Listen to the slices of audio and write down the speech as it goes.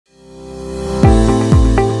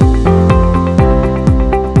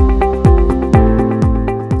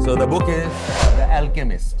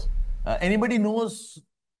Anybody knows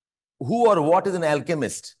who or what is an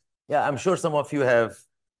alchemist? Yeah, I'm sure some of you have.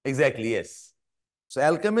 Exactly, yes. So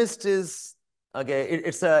alchemist is, okay,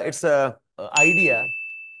 it's a idea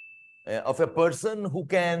of a person who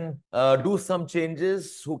can do some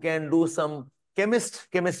changes, who can do some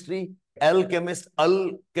chemistry. Alchemist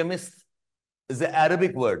is an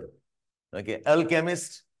Arabic word. Okay,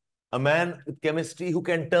 alchemist, a man with chemistry who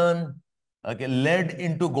can turn lead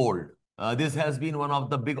into gold. This has been one of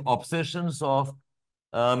the big obsessions of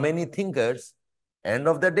many thinkers. End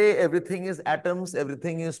of the day, everything is atoms,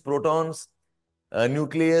 everything is protons,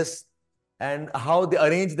 nucleus, and how they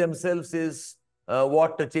arrange themselves is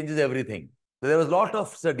what changes everything. So there was a lot of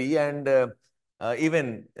study and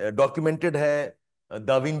even documented hai.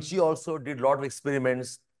 Da Vinci also did a lot of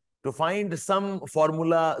experiments to find some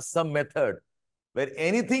formula, some method where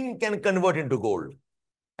anything can convert into gold.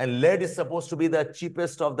 And lead is supposed to be the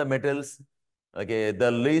cheapest of the metals, okay, the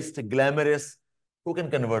least glamorous. Who can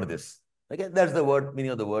convert this? Okay, that's the word,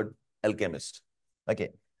 meaning of the word alchemist. Okay.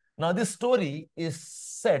 Now this story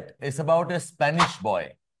is about a Spanish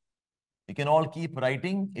boy. You can all keep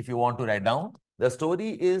writing if you want to write down. The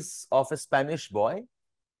story is of a Spanish boy.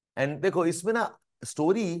 And देखो इसमें ना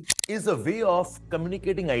story is a way of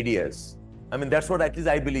communicating ideas. I mean, that's what at least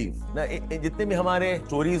I believe. ना जितने भी हमारे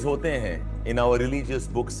stories होते हैं in our religious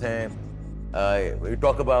books हैं, we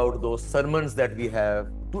talk about those sermons that we have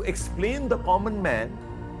to explain the common man.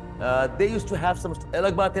 They used to have some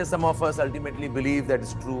अलग बात है. Some of us ultimately believe that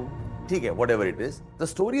is true. ठीक है, whatever it is. The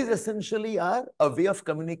stories essentially are a way of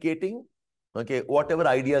communicating, okay, whatever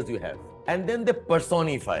ideas you have, and then they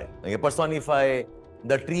personify. Okay, personify.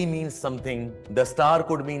 The tree means something. The star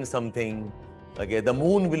could mean something. Okay, the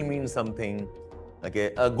moon will mean something.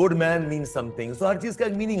 Okay, a good man means something. So हर चीज का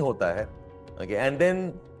एक meaning होता है. Okay, and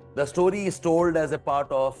then the story is told as a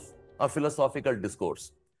part of a philosophical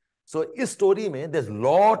discourse. So इस story में there's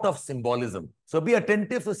lot of symbolism. So be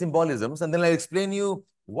attentive to symbolisms, and then I'll explain you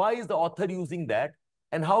why is the author using that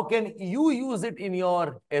and how can you use it in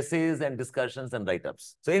your essays and discussions and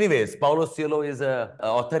write-ups. So anyways, Paulo Coelho is an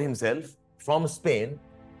author himself from Spain.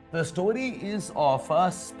 The story is of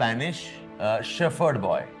a Spanish shepherd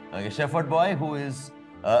boy. Okay, shepherd boy who is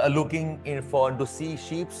looking to see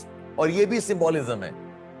sheep. और ये भी symbolism है.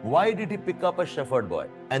 Why did he pick up a shepherd boy?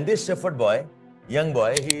 And this shepherd boy, young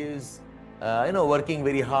boy, he is working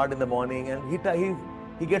very hard in the morning, and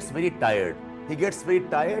he gets very tired. He gets very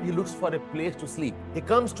tired. He looks for a place to sleep. He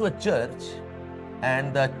comes to a church,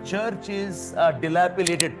 and the church is a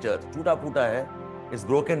dilapidated church. टूटा फूटा है. It's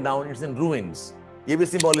broken down. It's in ruins. ये भी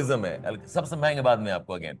symbolism है. सब समझाएंगे बाद में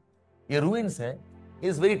आपको again. ये ruins है. He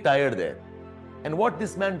is very tired there. And what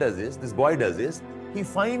this boy does is, he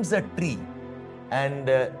finds a tree. And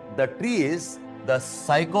the tree is the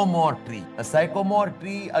sycamore tree. A sycamore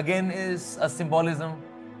tree again is a symbolism.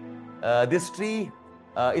 This tree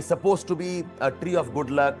is supposed to be a tree of good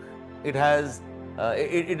luck. It has,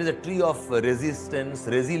 it is a tree of resistance,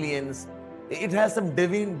 resilience. It has some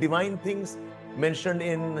divine things mentioned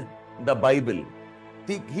in the Bible.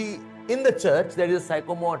 In the church, there is a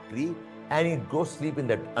sycamore tree, and he goes sleep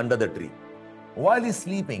under the tree. While he's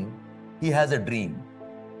sleeping, he has a dream.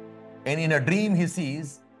 And in a dream, he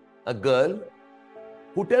sees a girl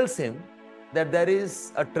who tells him that there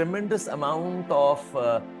is a tremendous amount of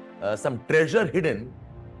some treasure hidden,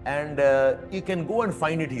 and you can go and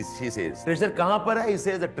find it, she says. Treasure kahan par hai? He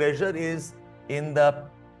says the treasure is in the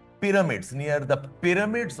pyramids, near the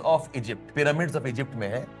pyramids of Egypt. Pyramids of Egypt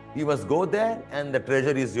mein hai. You must go there, and the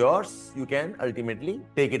treasure is yours. You can ultimately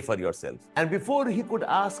take it for yourself. And before he could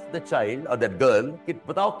ask the child or that girl, कि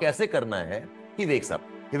बताओ कैसे करना है, he wakes up.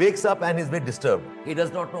 He wakes up and is very disturbed. He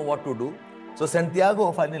does not know what to do. So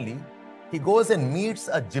Santiago, finally, he goes and meets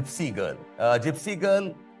a gypsy girl. A gypsy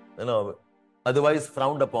girl, otherwise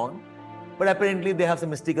frowned upon. But apparently they have some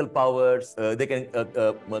mystical powers. They can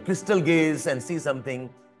crystal gaze and see something.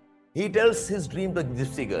 He tells his dream to the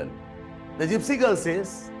gypsy girl. The gypsy girl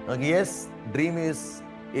says, yes, dream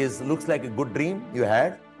looks like a good dream you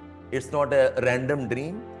had. It's not a random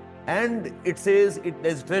dream. And it says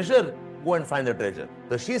there's treasure. Go and find the treasure.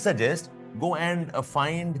 So she suggests, go and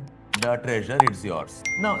find the treasure, it's yours.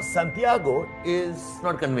 Now, Santiago is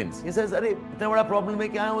not convinced. He says, "Arey, itna bada problem hai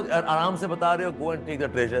kya hai? Aaram se bata rahe ho, go and take the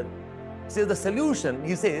treasure." He says, the solution,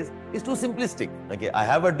 he says, is too simplistic. Okay, I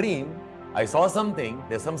have a dream, I saw something,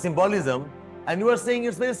 there's some symbolism, and you are saying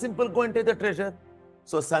it's very simple, go and take the treasure.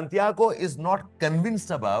 So Santiago is not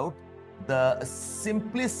convinced about the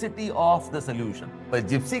simplicity of the solution. But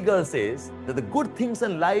Gypsy girl says that the good things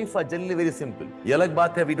in life are generally very simple. Ye alag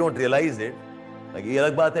baat hai, we don't realize it. Like, ye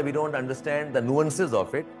alag baat hai, we don't understand the nuances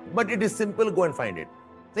of it. But it is simple, go and find it.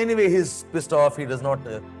 Anyway, he's pissed off. He does not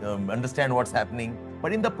understand what's happening.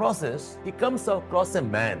 But in the process, he comes across a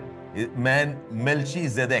man.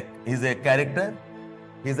 Melchizedek. He's a character.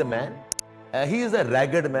 He's a man. He is a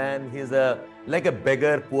ragged man. He's like a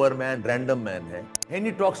beggar, poor man, random man. And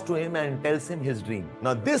he talks to him and tells him his dream.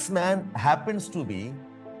 Now, this man happens to be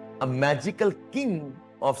a magical king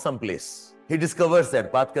of some place. He discovers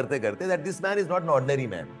that, baat karte karte, that this man is not an ordinary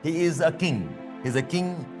man. He is a king. He's a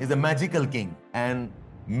king. He's a magical king. And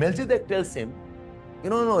Melchizedek tells him,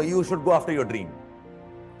 no, you should go after your dream.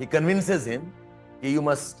 He convinces him, you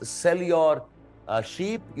must sell your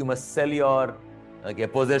sheep, you must sell your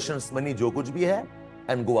possessions, money, jo kuch bhi hai,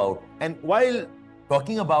 and go out. And while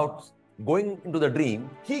talking about going into the dream,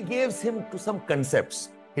 he gives him to some concepts.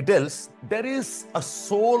 He tells, there is a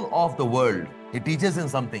soul of the world. He teaches him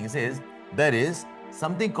something. He says, there is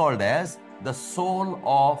something called as the soul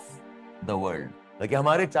of the world. Like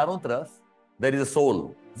hamare charon taraf, there is a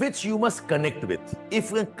soul which you must connect with.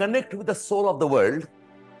 If you connect with the soul of the world,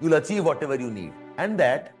 you'll achieve whatever you need. And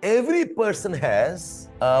that every person has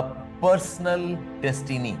a personal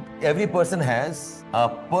destiny. Every person has a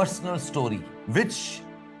personal story which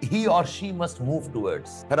he or she must move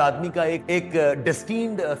towards. हर आदमी का एक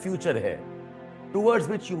destined future है, towards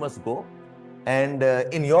which you must go. And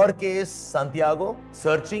in your case, Santiago,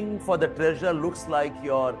 searching for the treasure looks like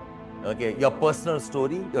your personal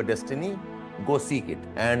story, your destiny. Go seek it,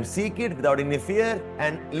 and seek it without any fear,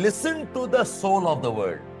 and listen to the soul of the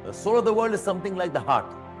world. The soul of the world is something like the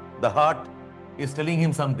heart. The heart is telling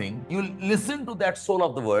him something. You'll listen to that soul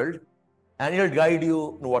of the world, and it'll guide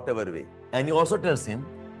you in whatever way. And he also tells him,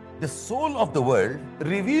 the soul of the world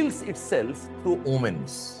reveals itself through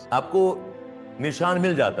omens. आपको निशान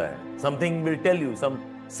मिल जाता है. Something will tell you, some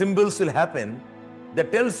symbols will happen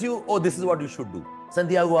that tells you, oh, this is what you should do.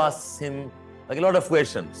 Santiago asks him like a lot of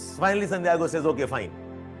questions. Finally, Santiago says, okay, fine,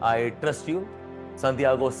 I trust you.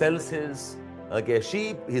 Santiago sells his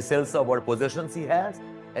sheep, he sells what possessions he has,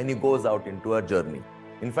 and he goes out into a journey.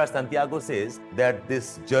 In fact, Santiago says that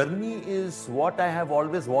this journey is what I have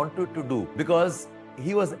always wanted to do, because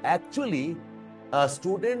he was actually a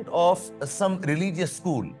student of some religious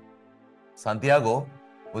school. Santiago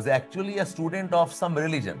was actually a student of some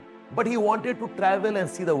religion, but he wanted to travel and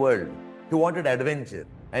see the world. He wanted adventure.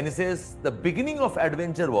 And he says the beginning of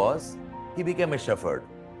adventure was he became a shepherd.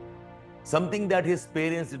 Something that his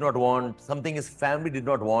parents did not want, something his family did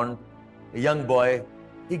not want, a young boy,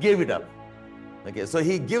 he gave it up. Okay, so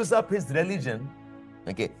he gives up his religion.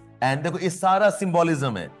 Okay, and देखो इस सारा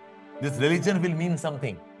symbolism है. This religion will mean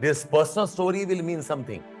something. This personal story will mean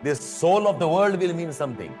something. This soul of the world will mean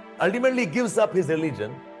something. Ultimately, he gives up his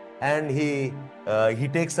religion, and he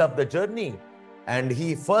takes up the journey, and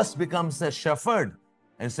he first becomes a shepherd.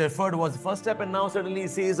 And shepherd was the first step, and now suddenly he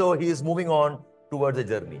sees, oh, he is moving on towards the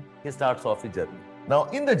journey. He starts off his journey. Now,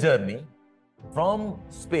 in the journey from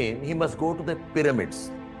Spain, he must go to the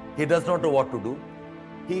pyramids. He does not know what to do.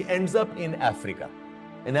 He ends up in Africa.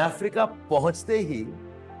 In Africa, पहुंचते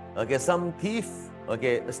ही, some thief,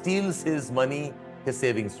 steals his money, his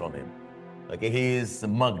savings from him. He is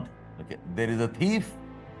mugged. There is a thief,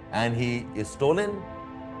 and he is stolen.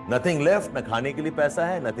 Nothing left. ना खाने के लिए पैसा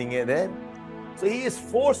है. Nothing there. So he is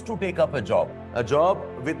forced to take up a job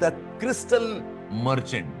with a crystal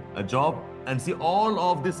merchant, and see, all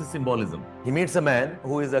of this is symbolism. He meets a man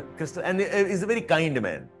who is a crystal, and he's a very kind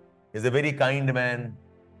man. He's a very kind man.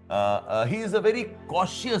 He is a very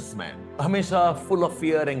cautious man, हमेशा full of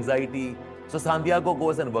fear, anxiety. So Santiago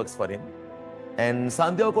goes and works for him. And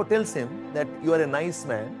Santiago tells him that you are a nice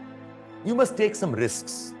man. You must take some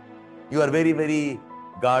risks. You are very, very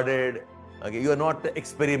guarded. You are not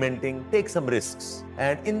experimenting. Take some risks.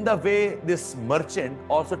 And in the way, this merchant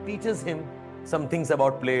also teaches him some things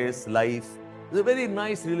about place, life. It's a very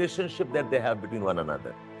nice relationship that they have between one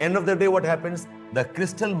another. End of the day, what happens? The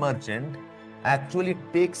crystal merchant actually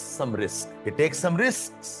takes some risk. He takes some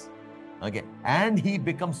risks, and he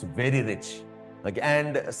becomes very rich.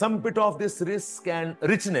 And some bit of this risk and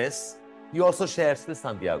richness, he also shares with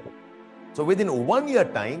Santiago. So within 1 year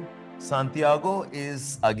time, Santiago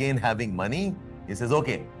is again having money. He says,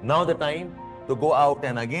 okay, now the time to go out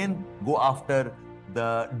and again go after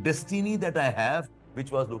the destiny that I have,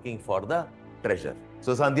 which was looking for the treasure.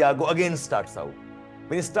 So Santiago again starts out.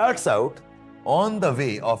 When he starts out, on the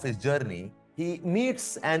way of his journey, he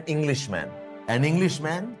meets an Englishman. An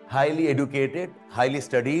Englishman, highly educated, highly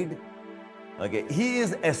studied. He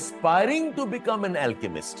is aspiring to become an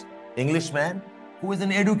alchemist. Englishman who is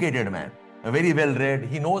an educated man, very well read.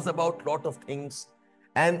 He knows about lot of things,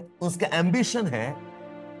 and uska ambition hai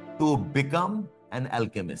to become an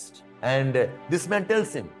alchemist. And this man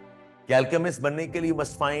tells him, कि alchemist बनने के लिए you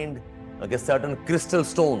must find certain crystal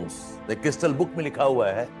stones. The crystal book में लिखा हुआ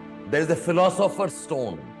है there is a philosopher's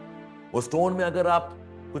stone. वो stone में अगर आप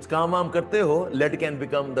कुछ काम वाम करते हो, lead can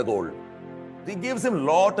become the gold. He gives him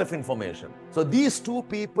lot of information. So these two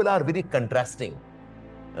people are very contrasting.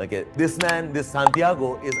 Okay, this man, this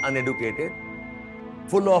Santiago, is uneducated,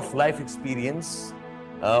 full of life experience,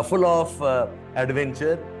 full of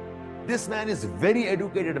adventure. This man is very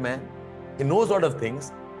educated man. He knows a lot of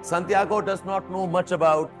things. Santiago does not know much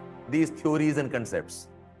about these theories and concepts.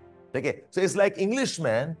 Okay, so it's like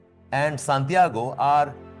Englishman and Santiago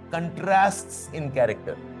are contrasts in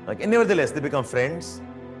character. Okay, nevertheless, they become friends.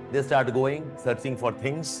 They start going, searching for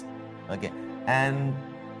things. Okay, and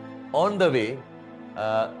on the way,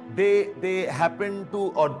 they happen to,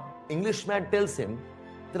 or Englishman tells him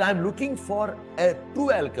that I'm looking for a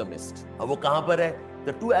true alchemist. अब वो कहाँ पर है?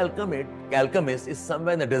 The true alchemist is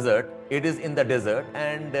somewhere in the desert. It is in the desert,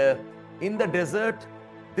 and in the desert,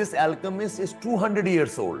 this alchemist is 200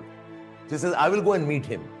 years old. So he says, I will go and meet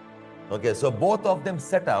him. Okay, so both of them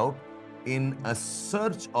set out in a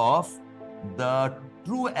search of the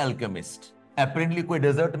true alchemist. Apparently कोई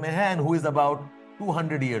desert में है and who is about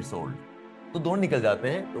 200 years old. तो दोनों निकल जाते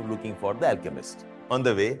हैं to looking for the alchemist. On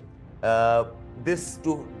the way,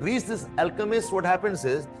 to reach this alchemist, what happens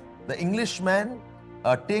is the Englishman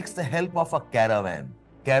takes the help of a caravan.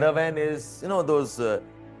 Caravan is, those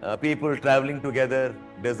people traveling together,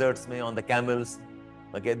 deserts में on the camels.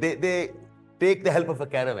 Okay, they take the help of a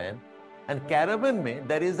caravan, and caravan में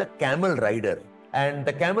there is a camel rider, and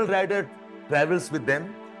the camel rider travels with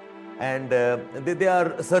them, and they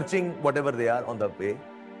are searching whatever they are on the way.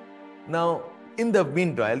 Now, in the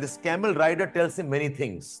meanwhile, this camel rider tells him many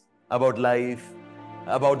things about life,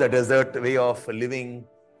 about the desert way of living,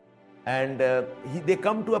 and they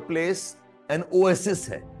come to a place, an oasis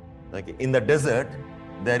hai. Okay, in the desert,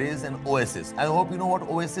 there is an oasis. I hope you know what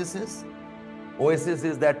oasis is. Oasis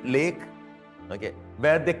is that lake, okay,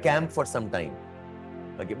 where they camp for some time.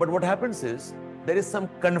 Okay, but what happens is there is some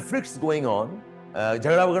conflicts going on.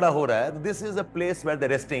 Jhagda vagda ho raha hai. This is a place where they're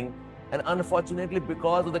resting, and unfortunately,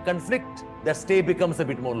 because of the conflict, their stay becomes a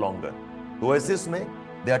bit more longer. Oasis mein,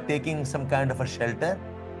 they are taking some kind of a shelter.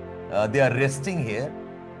 They are resting here,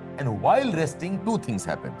 and while resting, two things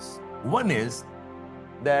happens. One is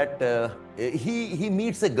that he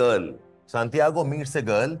meets a girl. Santiago meets a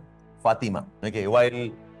girl, Fatima. Okay,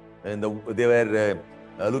 while they were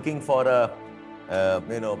looking for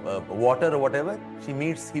water or whatever, he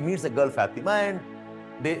meets a girl, Fatima, and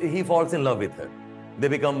he falls in love with her. They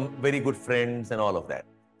become very good friends and all of that.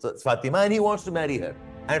 So it's Fatima, and he wants to marry her.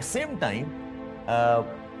 At the same time,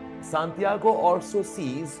 Santiago also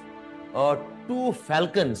sees two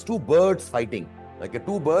falcons, two birds fighting. Like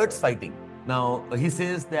two birds fighting. Now, he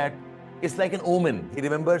says that it's like an omen. He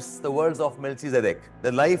remembers the words of Melchizedek.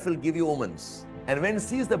 The life will give you omens. And when he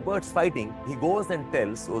sees the birds fighting, he goes and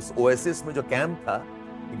tells, उस oasis में जो camp था,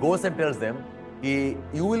 he goes and tells them,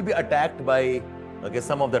 you will be attacked by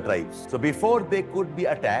some of the tribes. So before they could be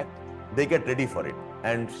attacked, they get ready for it.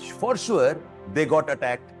 And for sure, they got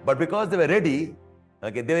attacked. But because they were ready,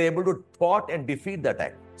 they were able to thwart and defeat the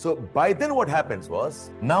attack. So by then what happens was,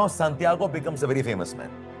 now Santiago becomes a very famous man.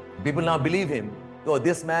 People now believe him. So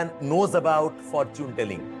this man knows about fortune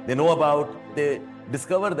telling. They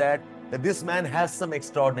discover that this man has some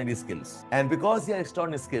extraordinary skills. And because he has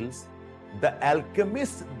extraordinary skills, the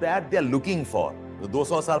alchemist that they are looking for, the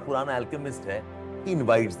 200 साल पुराना alchemist है, he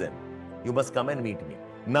invites them. You must come and meet me.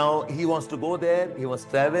 Now he wants to go there, he wants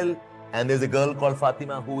to travel, and there's a girl called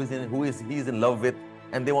Fatima who he is in love with,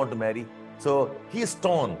 and they want to marry. So he is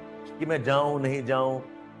torn. कि मैं जाऊं नहीं जाऊं?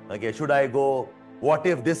 Okay, should I go? What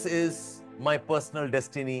if this is my personal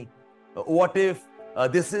destiny? What if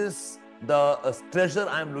this is the treasure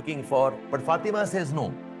I'm looking for? But Fatima says,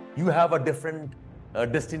 no, you have a different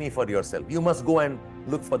destiny for yourself. You must go and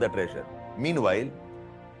look for the treasure. Meanwhile,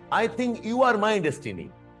 I think you are my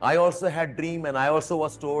destiny. I also had dream, and I also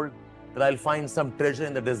was told that I'll find some treasure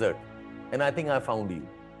in the desert. And I think I found you.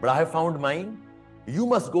 But I have found mine. You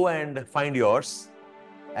must go and find yours.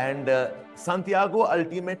 And Santiago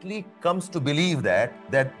ultimately comes to believe that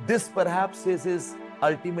this perhaps is his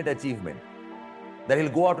ultimate achievement. That he'll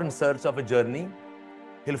go out in search of a journey,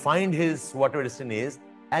 he'll find his whatever destiny is,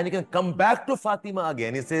 and he can come back to Fatima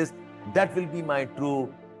again. He says, that will be my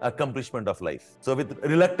true accomplishment of life. So with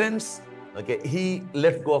reluctance, he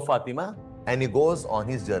lets go of Fatima and he goes on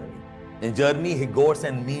his journey. In journey, he goes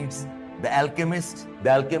and meets the alchemist.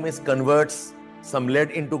 The alchemist converts some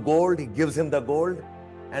lead into gold. He gives him the gold,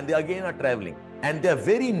 and they again are traveling. And they are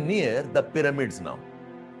very near the pyramids now.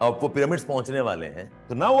 अब वो pyramids पहुंचने वाले हैं.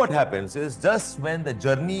 So now what happens is just when the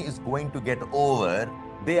journey is going to get over,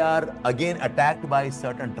 they are again attacked by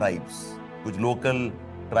certain tribes. कुछ local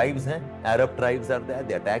tribes हैं, Arab tribes are there.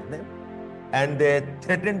 They attack them and they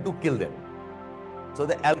threaten to kill them. So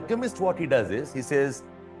the alchemist, what he does is he says,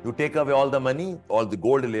 "You take away all the money, all the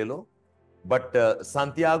gold le lo." But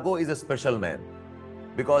Santiago is a special man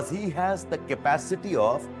because he has the capacity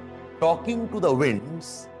of talking to the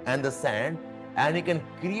winds and the sand, and he can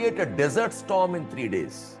create a desert storm in 3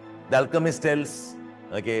 days. The alchemist tells,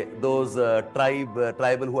 okay, those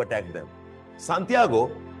tribal who attacked them. Santiago,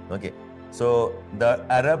 okay, so the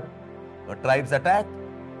Arab tribes attacked,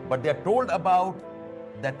 but they are told about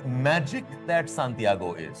that magic that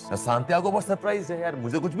Santiago is. Now, Santiago was surprised, yaar,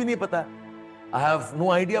 mujhe kuch bhi nahi pata. I have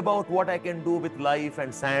no idea about what I can do with life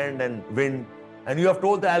and sand and wind. And you have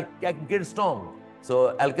told that I can get storm.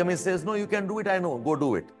 So Alchemist says, no, you can do it. I know. Go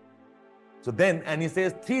do it. So then, and he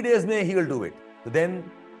says, 3 days may he will do it. So then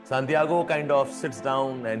Santiago kind of sits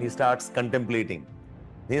down and he starts contemplating.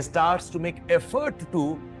 He starts to make effort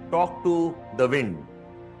to talk to the wind.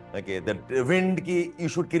 Okay, the wind ki you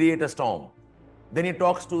should create a storm. Then he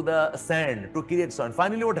talks to the sand to create storm.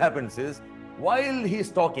 Finally, what happens is, while he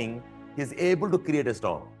is talking, he is able to create a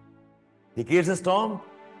storm. He creates a storm,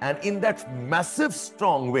 and in that massive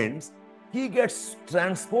strong winds, he gets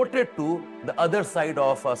transported to the other side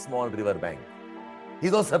of a small river bank.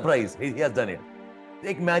 He's all surprised. He has done it.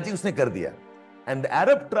 Ek magic usne kar diya. And the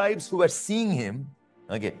Arab tribes who were seeing him,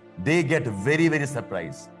 okay, they get very, very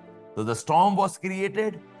surprised. So the storm was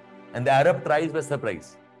created, and the Arab tribes were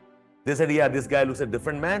surprised. They said, yeah, this guy looks a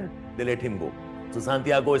different man. They let him go. So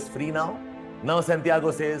Santiago is free now. Now Santiago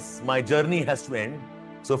says, my journey has to end.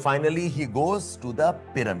 So finally he goes to the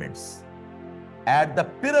pyramids. At the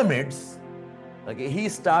pyramids, okay, he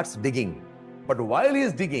starts digging. But while he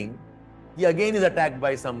is digging, he again is attacked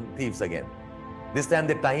by some thieves again. This time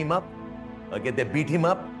they tie him up. Okay, they beat him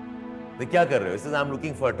up. They kya kar rahe ho? He says, I'm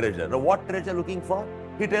looking for a treasure. Now what treasure looking for?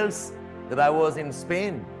 He tells that I was in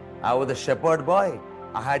Spain. I was a shepherd boy.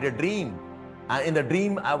 I had a dream. And in the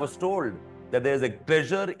dream, I was told that there is a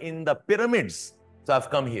treasure in the pyramids. So I've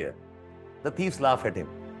come here. The thieves laugh at him.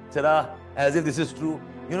 Said, as if this is true.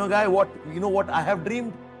 You know, guy, you know what I have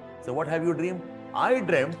dreamed? So what have you dreamed? I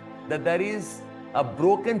dreamt that there is a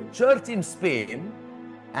broken church in Spain,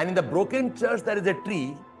 and in the broken church there is a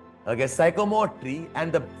tree, okay, sycamore tree,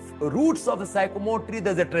 and the roots of the sycamore tree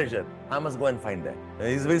there's a treasure. I must go and find that.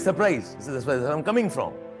 He's very surprised. He says, that's where I'm coming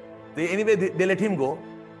from. Anyway, they let him go,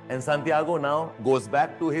 and Santiago now goes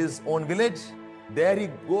back to his own village. There he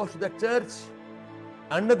goes to the church.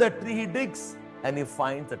 Under the tree he digs, and he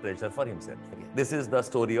finds the treasure for himself. Okay. This is the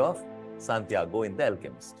story of Santiago in The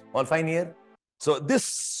Alchemist. All fine here? So this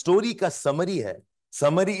story ka summary hai.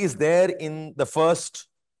 Summary is there in the first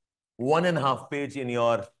 1.5 page in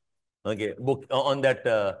your book, on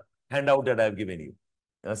that handout that I have given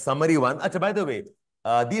you. Summary 1. Achha, by the way,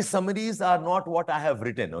 these summaries are not what I have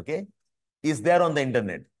written, okay? Is there on the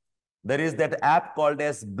internet. There is that app called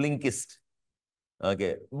as Blinkist.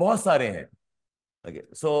 Okay, bahut sare hain. Okay,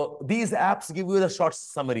 so these apps give you the short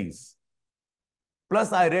summaries.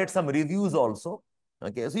 Plus, I read some reviews also.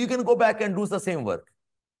 Okay, so you can go back and do the same work.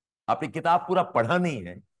 आपने किताब पूरा पढ़ा नहीं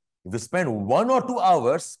है. If you spend 1 or 2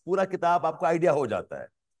 hours, पूरा किताब आपको idea हो जाता है.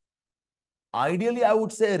 Ideally, I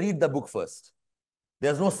would say read the book first.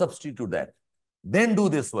 There's no substitute to that. Then do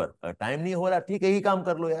this work. Time नहीं हो रहा, ठीक है, यही काम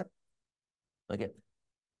कर लो यार. Okay.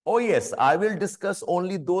 Oh yes, I will discuss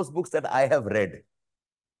only those books that I have read.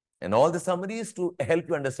 And all the summaries to help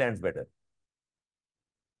you understand better.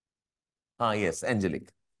 Yes, Angelic.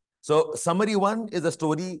 So summary 1 is a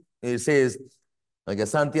story. It says, okay,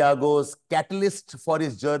 Santiago's catalyst for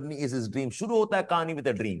his journey is his dream. Shuru hota hai kahani with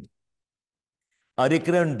a dream. A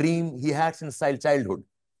recurrent dream he had since childhood.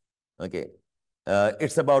 Okay.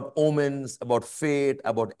 It's about omens, about fate,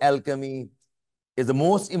 about alchemy. Is the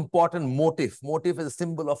most important motive. Motive is a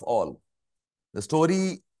symbol of all. The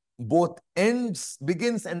story both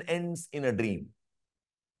begins and ends in a dream.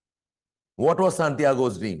 What was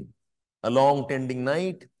Santiago's dream? A long tending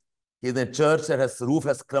night. He's in a church that has roof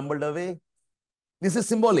has crumbled away. This is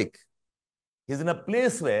symbolic. He's in a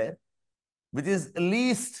place which is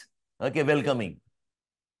least welcoming.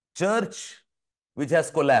 Church which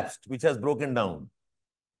has collapsed, which has broken down.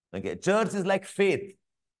 Okay, church is like faith,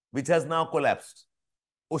 which has now collapsed.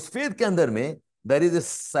 Us faith ke andar mein, there is a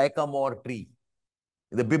sycamore tree.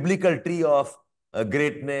 The biblical tree of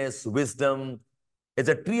greatness, wisdom. It's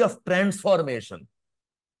a tree of transformation.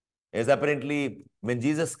 As apparently, when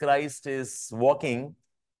Jesus Christ is walking,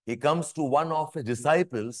 he comes to one of his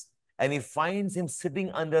disciples and he finds him sitting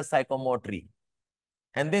under a sycamore tree.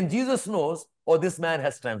 And then Jesus knows, oh, this man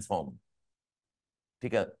has transformed.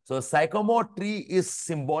 Okay? So sycamore tree is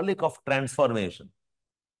symbolic of transformation.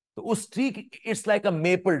 So us tree, it's like a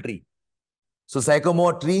maple tree. So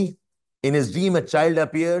sycamore tree, in his dream, a child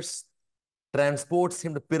appears, transports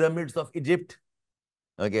him to pyramids of Egypt.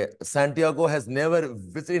 Okay, Santiago has never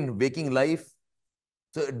visited in waking life.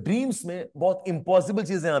 So dreams में बहुत impossible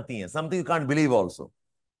चीजें आती हैं, something you can't believe also.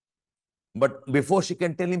 But before she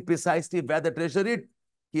can tell him precisely where the treasure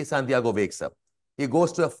is, Santiago wakes up. He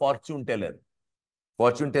goes to a fortune teller.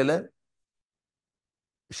 Fortune teller,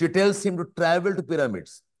 she tells him to travel to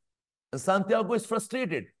pyramids. And Santiago is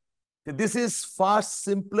frustrated. This is far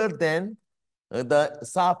simpler than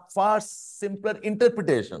far simpler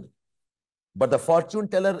interpretation. But the fortune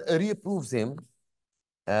teller reproves him,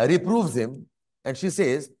 and she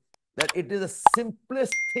says that it is the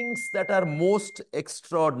simplest things that are most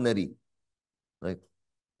extraordinary. Like,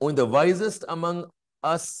 only the wisest among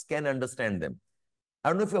us can understand them. I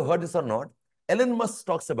don't know if you've heard this or not. Elon Musk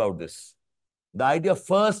talks about this. The idea of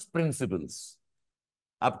first principles.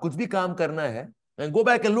 आप कुछ भी काम करना है, and go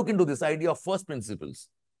back and look into this idea of first principles.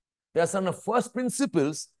 There are some first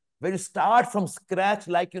principles where you start from scratch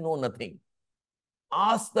like you know nothing.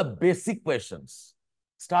 Ask the basic questions.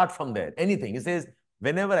 Start from there. Anything. He says,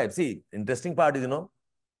 whenever I see, interesting part is,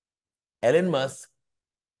 Elon Musk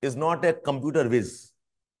is not a computer whiz.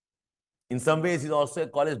 In some ways, he's also a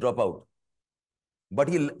college dropout. But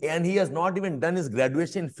he has not even done his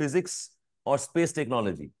graduation in physics or space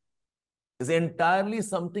technology. It's entirely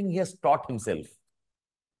something he has taught himself.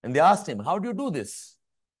 And they asked him, how do you do this?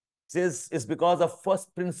 He says, it's because of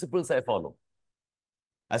first principles I follow.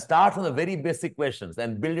 I start from the very basic questions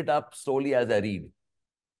and build it up slowly as I read.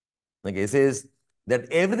 Okay, he says that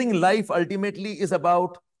everything in life ultimately is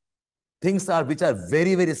about things which are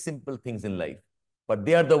very, very simple things in life. But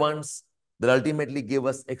they are the ones that ultimately give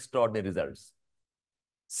us extraordinary results.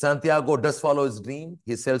 Santiago does follow his dream.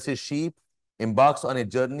 He sells his sheep, embarks on a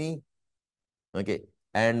journey. Okay,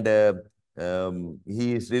 and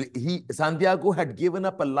Santiago had given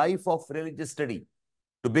up a life of religious study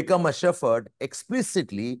to become a shepherd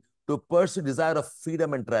explicitly to pursue desire of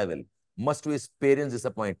freedom and travel, much to his parents'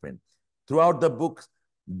 disappointment. Throughout the book,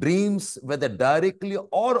 dreams, whether directly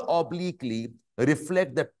or obliquely,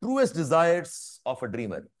 reflect the truest desires of a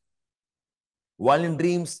dreamer. While in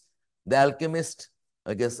dreams, the alchemist,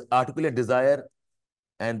 articulate desire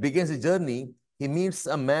and begins his journey, he meets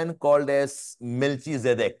a man called as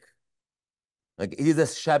Melchizedek. He is a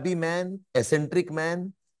shabby man, eccentric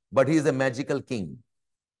man, but he is a magical king.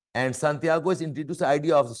 And Santiago is introduced the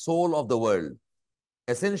idea of the soul of the world,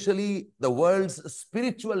 essentially the world's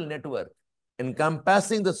spiritual network,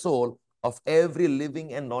 encompassing the soul of every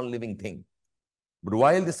living and non-living thing. But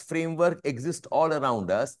while this framework exists all around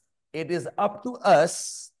us, it is up to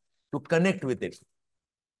us to connect with it.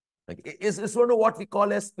 It's one of what we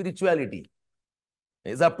call as spirituality.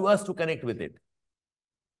 It's up to us to connect with it.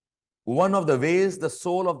 One of the ways the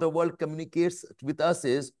soul of the world communicates with us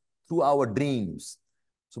is through our dreams.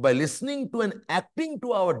 So by listening to and acting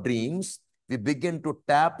to our dreams, we begin to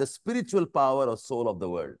tap the spiritual power or soul of the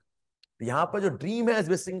world. यहाँ पर जो dream है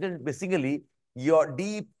is basically your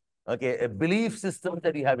deep belief system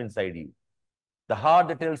that you have inside you. The heart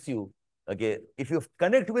that tells you, if you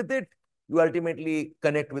connect with it, you ultimately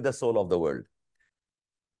connect with the soul of the world.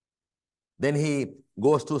 Then he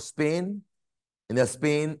goes to Spain. In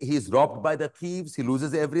Spain, he is robbed by the thieves. He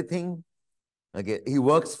loses everything. He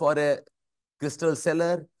works for a crystal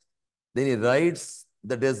seller. Then he rides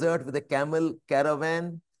the desert with a camel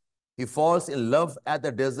caravan. He falls in love at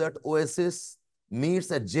the desert oasis,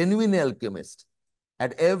 meets a genuine alchemist.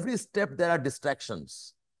 At every step, there are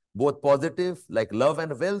distractions, both positive, like love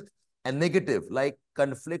and wealth, and negative, like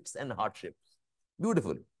conflicts and hardships.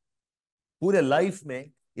 Beautiful. पूरे life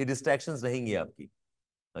में ये distractions रहेंगी आपकी.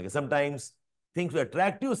 Sometimes things will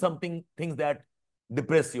attract you, things that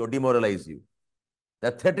depress you or demoralize you,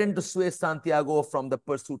 that threaten to sway Santiago from the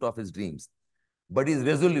pursuit of his dreams. But he is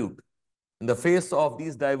resolute in the face of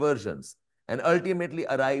these diversions and ultimately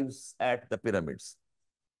arrives at the pyramids.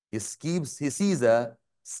 He sees a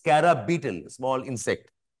scarab beetle, small insect,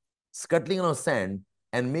 scuttling on sand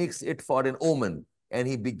and makes it for an omen, and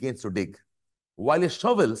he begins to dig. While he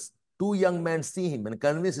shovels, two young men see him and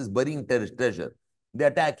convince he's burying treasure. They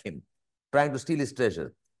attack him, trying to steal his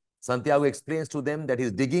treasure. Santiago explains to them that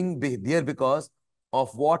he's digging there because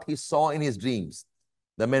of what he saw in his dreams.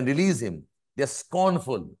 The men release him. They're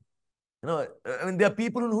scornful. There are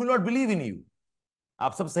people who will not believe in you.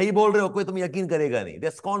 आप सब सही बोल रहे हो, कोई तुम यकीन करेगा नहीं.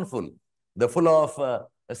 They're scornful. They're full of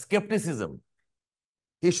skepticism.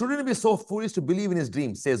 He shouldn't be so foolish to believe in his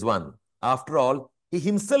dreams, says one. After all, He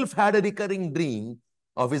himself had a recurring dream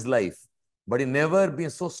of his life, but he never been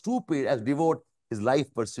so stupid as devote his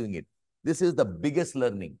life pursuing it. This is the biggest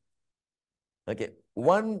learning. Okay,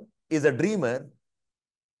 one is a dreamer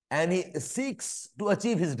and he seeks to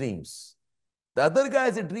achieve his dreams. The other guy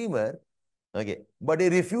is a dreamer, okay, but he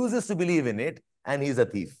refuses to believe in it and he's a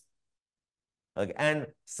thief. Okay, and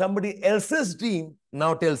somebody else's dream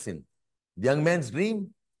now tells him, the young man's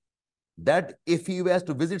dream, that if he was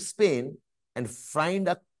to visit Spain and find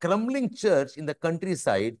a crumbling church in the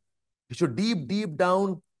countryside, he should deep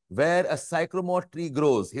down where a sycamore tree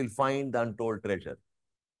grows, he'll find the untold treasure.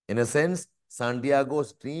 In a sense,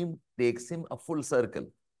 Santiago's dream takes him a full circle.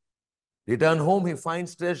 Return home, he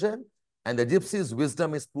finds treasure, and the gypsy's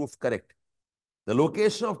wisdom is proved correct. The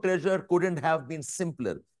location of treasure couldn't have been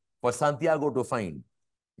simpler for Santiago to find.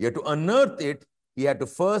 Yet to unearth it, he had to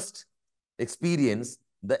first experience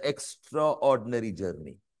the extraordinary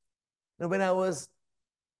journey. Now, when I was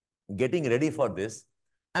getting ready for this,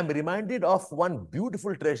 I'm reminded of one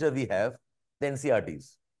beautiful treasure we have, the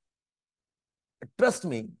NCERTs. Trust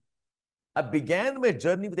me, I began my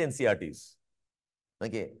journey with NCERTs.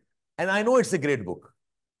 Okay, and I know it's a great book.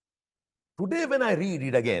 Today, when I read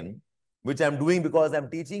it again, which I'm doing because I'm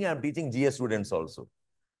teaching GS students also,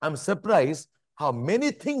 I'm surprised how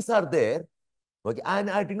many things are there, okay, and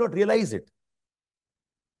I did not realize it.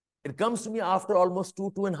 It comes to me after almost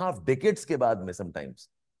 2.5 decades के बाद में sometimes.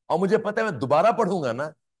 और मुझे पता है मैं दोबारा पढ़ूंगा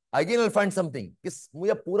ना, again I'll find something.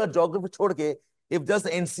 मुझे पूरा geography छोड़ के, if just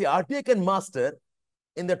NCERT I can master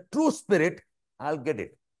in the true spirit, I'll get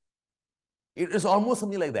it. It is almost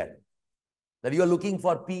something like that. That you are looking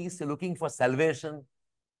for peace, you're looking for salvation,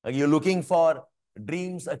 you're looking for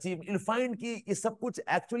dreams achieved. You'll find कि ये सब कुछ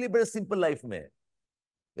actually very simple life में.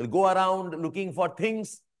 You'll go around looking for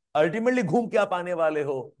things. Ultimately, घूम के आप आने वाले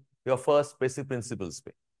हो your first basic principles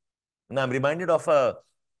पे. And I'm reminded of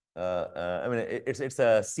I mean, it's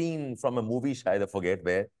a scene from a movie, I forget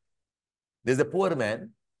where. There's a poor man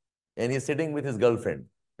and he's sitting with his girlfriend,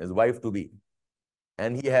 his wife to be.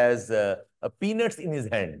 And he has peanuts in his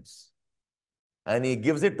hands. And he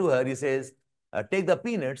gives it to her. He says, take the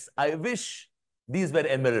peanuts. I wish these were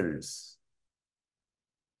emeralds.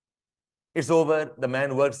 It's over. The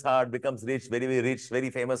man works hard, becomes rich, very, very rich, very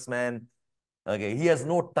famous man. Okay, he has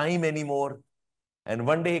no time anymore. And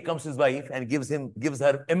one day he comes to his wife and gives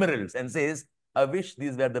her emeralds and says, I wish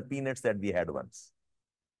these were the peanuts that we had once.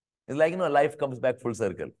 It's like, life comes back full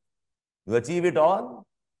circle. You achieve it all,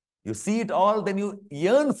 you see it all, then you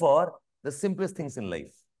yearn for the simplest things in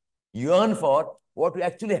life. You yearn for what you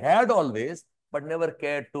actually had always, but never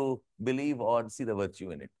cared to believe or see the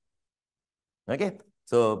virtue in it. Okay?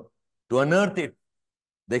 So, to unearth it,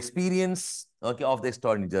 the experience, okay, of the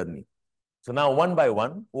extraordinary journey. So now, one by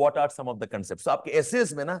one, what are some of the concepts? So, आपके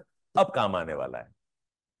essays में ना अब काम आने वाला है.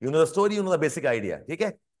 You know the story, you know the basic idea. ठीक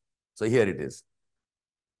है? So here it is.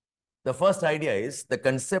 The first idea is the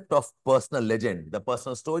concept of personal legend, the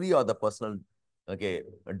personal story or the personal, okay,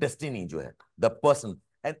 destiny जो है, the person.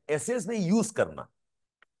 And essays में use करना,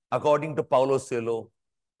 according to Paulo Coelho,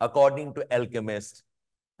 according to Alchemist.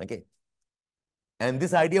 Okay. And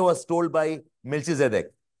this idea was told by Melchizedek.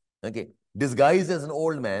 Okay. Disguised as an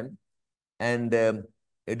old man. And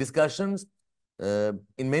discussions, in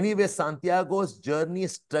many ways, Santiago's journey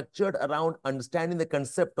is structured around understanding the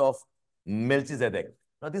concept of Melchizedek.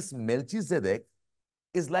 Now, this Melchizedek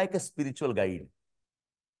is like a spiritual guide.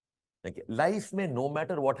 Okay. Life may, no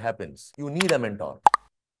matter what happens, you need a mentor.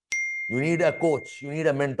 You need a coach. You need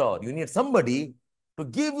a mentor. You need somebody to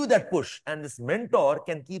give you that push. And this mentor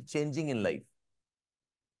can keep changing in life.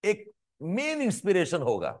 A main inspiration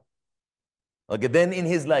hoga. Okay. Then in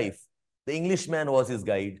his life, the Englishman was his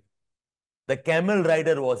guide. The camel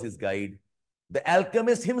rider was his guide. The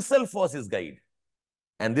alchemist himself was his guide.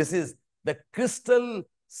 And this is the crystal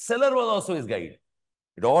seller was also his guide.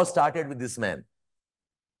 It all started with this man.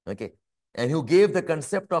 Okay. And who gave the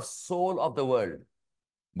concept of soul of the world.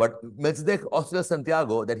 But Melchizedek also tells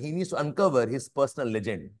Santiago that he needs to uncover his personal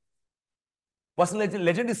legend. Personal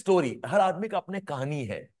legend is story. हर आदमी का अपने कहानी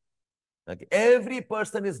है. Okay. Every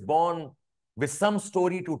person is born with some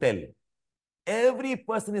story to tell. Every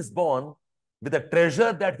person is born with a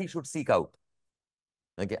treasure that he should seek out.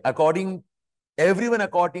 Okay. Everyone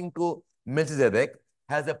according to Melchizedek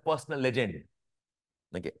has a personal legend.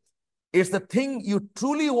 Okay. It's the thing you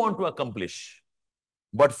truly want to accomplish,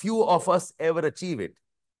 but few of us ever achieve it.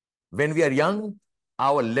 When we are young,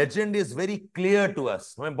 our legend is very clear to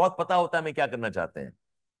us. हमें बहुत पता होता है हमें क्या करना चाहते हैं.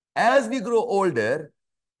 As we grow older,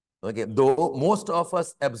 okay, though most of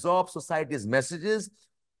us absorb society's messages,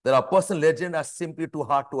 that our personal legend are simply too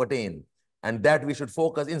hard to attain, and that we should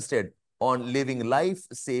focus instead on living life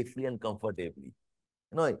safely and comfortably.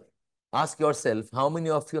 Ask yourself, how many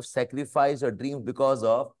of you have sacrificed your dreams because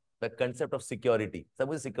of the concept of security?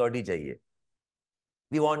 Sabko security chahiye.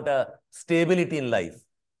 We want a stability in life.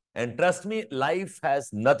 And trust me, life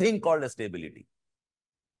has nothing called a stability.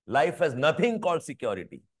 Life has nothing called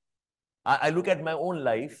security. I look at my own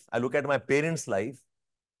life. I look at my parents' life.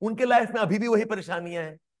 Unke life mein abhi bhi wahi pareshaniyan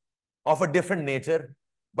hain, of a different nature,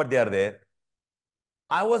 but they are there.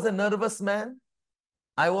 I was a nervous man.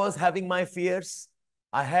 I was having my fears.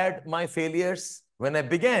 I had my failures when I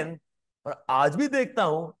began. और आज भी देखता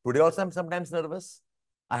हूं, today also I'm sometimes nervous.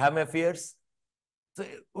 I have my fears. So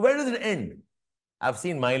where does it end? I've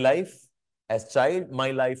seen my life as child,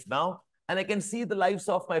 my life now, and I can see the lives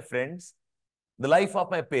of my friends, the life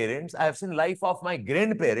of my parents. I have seen life of my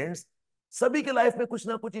grandparents. सभी के life में कुछ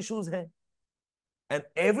ना कुछ issues हैं. And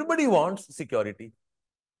everybody wants security.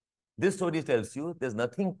 This story tells you there's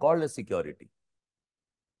nothing called a security.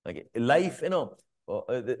 Okay, life,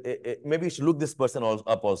 maybe you should look this person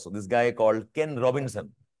up also. This guy called Ken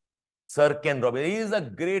Robinson. Sir Ken Robinson. He is a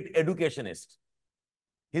great educationist.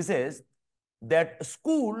 He says that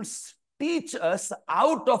schools teach us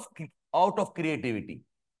out of creativity.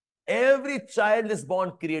 Every child is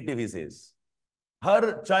born creative, he says.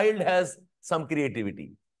 Her child has some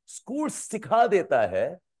creativity. School sikha deta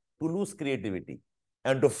hai to lose creativity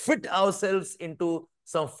and to fit ourselves into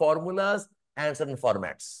some formulas and certain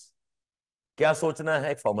formats. क्या सोचना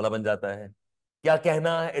है, एक formula बन जाता है. क्या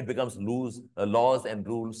कहना है, it becomes laws and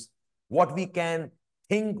rules. What we can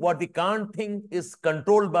think, what we can't think is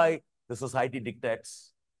controlled by the society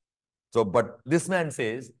dictates. So, but this man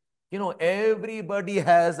says, everybody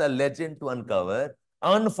has a legend to uncover.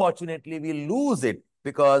 Unfortunately, we lose it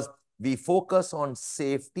because we focus on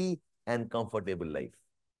safety and comfortable life.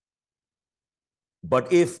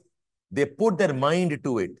 But if they put their mind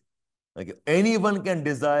to it, okay, anyone can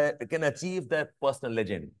achieve that personal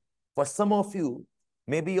legend. For some of you,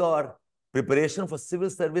 maybe your preparation for civil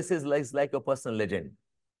services is like your personal legend.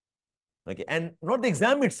 Okay, and not the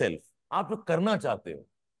exam itself. आप जो करना चाहते हो.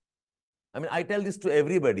 I mean, I tell this to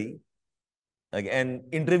everybody. Okay, and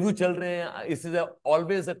interview चल रहे हैं. This is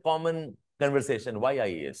always a common conversation. Why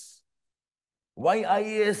IAS? Why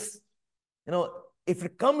IAS? If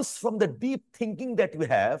it comes from the deep thinking that you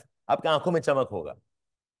have, आपके आंखों में चमक होगा.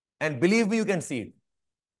 And believe me, you can see it.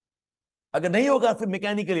 अगर नहीं होगा, फिर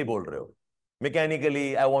mechanically बोल रहे हो.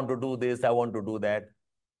 Mechanically, I want to do this, I want to do that.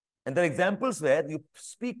 And there are examples where you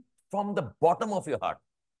speak from the bottom of your heart.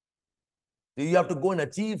 So you have to go and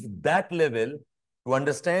achieve that level to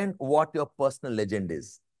understand what your personal legend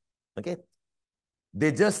is. Okay?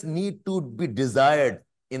 They just need to be desired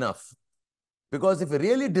enough. Because if you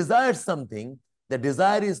really desire something, the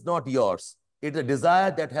desire is not yours. It's a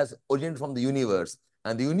desire that has originated from the universe.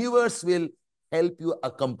 And the universe will help you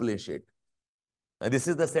accomplish it. And this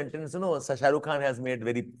is the sentence, Shah Rukh Khan has made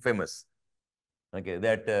very famous. Okay,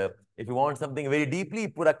 that if you want something very deeply,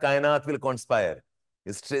 pura kainat will conspire.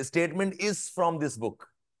 His statement is from this book.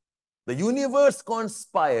 The universe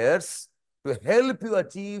conspires to help you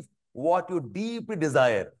achieve what you deeply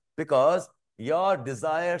desire, because your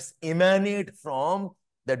desires emanate from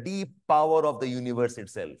the deep power of the universe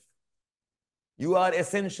itself. You are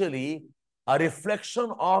essentially a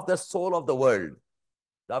reflection of the soul of the world.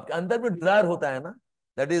 आपके अंदर में desire होता है ना,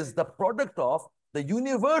 that is the product of the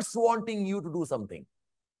universe wanting you to do something.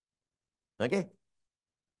 Okay?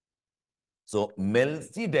 So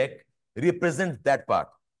Melchizedek represents that part.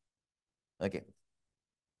 Okay.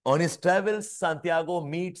 On his travels, Santiago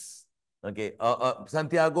meets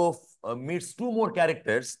two more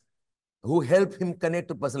characters who help him connect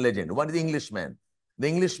to personal legend. One is the Englishman. The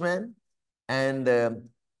Englishman and the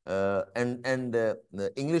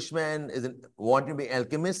Englishman is wanting to be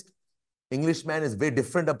alchemist. Englishman is very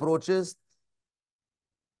different approaches.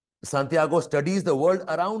 Santiago studies the world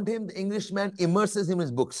around him. The Englishman immerses him in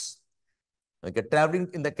his books. Okay, traveling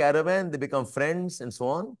in the caravan, they become friends and so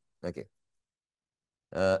on. Okay.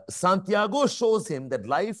 Santiago shows him that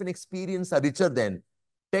life and experience are richer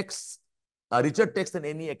text than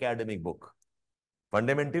any academic book.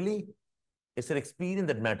 Fundamentally, it's an experience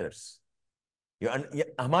that matters.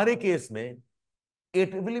 हमारे case में,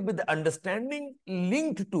 it will be the understanding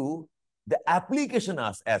linked to the application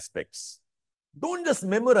aspects. Don't just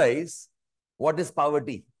memorize what is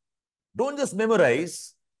poverty. Don't just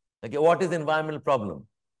memorize what is the environmental problem.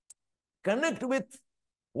 Connect with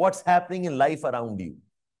what's happening in life around you.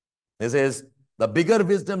 This is the bigger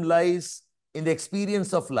wisdom lies in the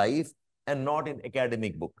experience of life and not in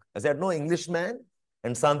academic book. As I said, no, Englishman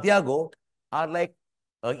and Santiago are like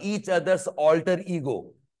each other's alter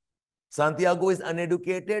ego. Santiago is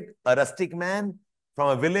uneducated, a rustic man from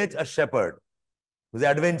a village, a shepherd who's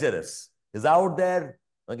adventurous. He's out there,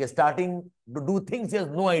 okay, starting to do things he has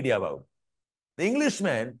no idea about. The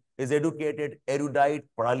Englishman is educated, erudite,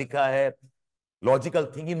 padha likha hai, logical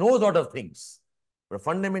thing. He knows a lot of things. But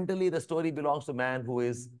fundamentally, the story belongs to a man who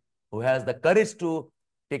has the courage to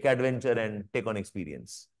take adventure and take on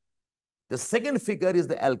experience. The second figure is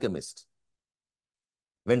the alchemist.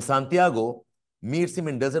 When Santiago meets him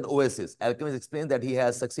in desert oasis, Alchemist explains that he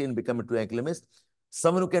has succeeded in becoming a true alchemist,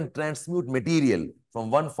 someone who can transmute material from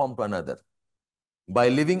one form to another by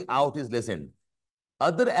living out his lesson.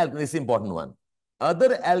 Other alchemists, important one.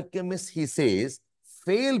 Other alchemists, he says,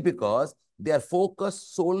 fail because they are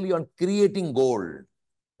focused solely on creating gold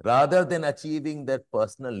rather than achieving their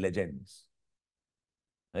personal legends.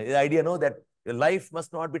 The idea, no, that your life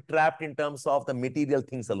must not be trapped in terms of the material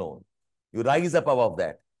things alone. You rise up above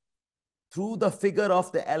that. Through the figure of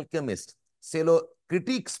the alchemist, Coelho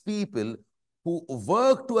critiques people who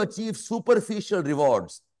work to achieve superficial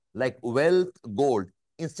rewards like wealth, gold,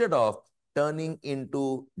 instead of turning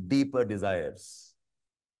into deeper desires.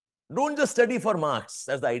 Don't just study for marks,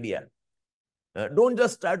 that's the idea. Don't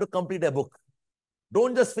just try to complete a book.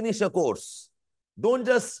 Don't just finish a course. Don't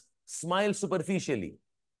just smile superficially.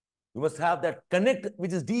 You must have that connect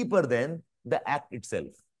which is deeper than the act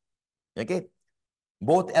itself. Okay?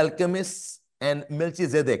 Both Alchemists and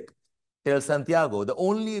Melchizedek tell Santiago the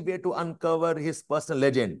only way to uncover his personal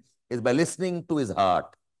legend is by listening to his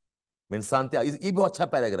heart. When Santiago, ये बहुत अच्छा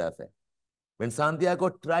paragraph है. When Santiago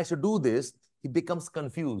tries to do this, he becomes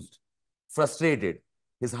confused, frustrated.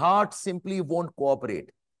 His heart simply won't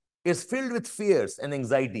cooperate. It's filled with fears and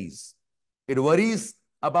anxieties. It worries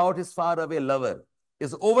about his faraway lover,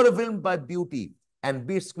 is overwhelmed by beauty, and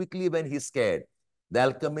beats quickly when he's scared. The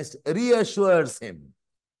alchemist reassures him.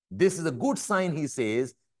 This is a good sign, he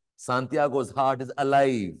says. Santiago's heart is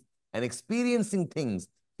alive and experiencing things.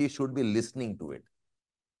 He should be listening to it.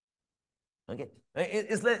 Okay?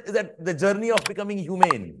 It's like that the journey of becoming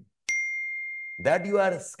humane. That you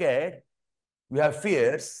are scared, you have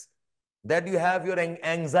fears, that you have your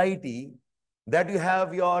anxiety, that you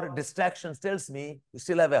have your distractions tells me you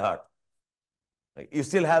still have a heart. You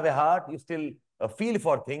still have a heart, you still feel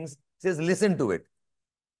for things. It says listen to it.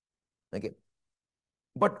 Okay.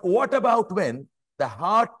 But what about when the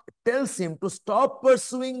heart tells him to stop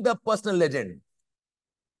pursuing the personal legend?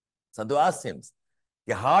 Sadhu asks him,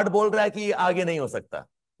 कि heart बोल रहा है कि आगे नहीं हो सकता.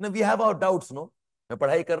 No, we have our doubts, no? मैं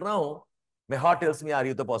पढ़ाई कर रहा हूँ, my heart tells me यार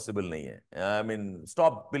ये तो possible नहीं है. I mean,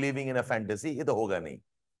 stop believing in a fantasy. ये तो होगा नहीं.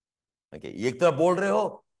 Okay. एक तरफ बोल रहे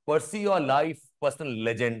हो, pursue your life, personal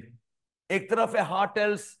legend. एक तरफ a heart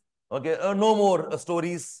tells, okay, no more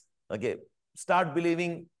stories. Okay, start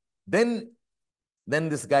believing. Then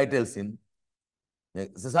this guy tells him,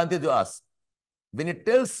 Santiago asks, when it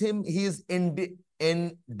tells him he is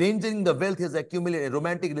endangering the wealth he has accumulated, a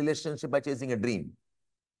romantic relationship by chasing a dream.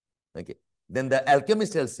 Okay. Then the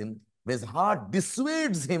alchemist tells him, when his heart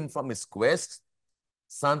dissuades him from his quest,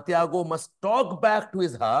 Santiago must talk back to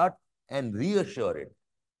his heart and reassure it.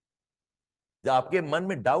 जब आपके मन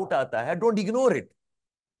में doubt आता है, don't ignore it.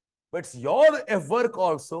 But it's your work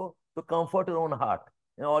also to comfort your own heart.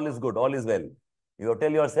 You know, all is good, all is well. You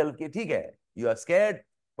tell yourself, ठीक है, you are scared,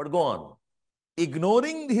 but go on.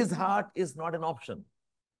 Ignoring his heart is not an option.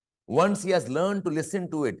 Once he has learned to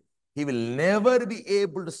listen to it, he will never be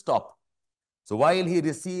able to stop. So while he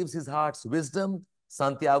receives his heart's wisdom,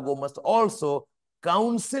 Santiago must also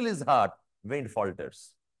counsel his heart when it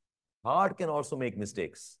falters. Heart can also make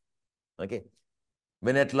mistakes. Okay.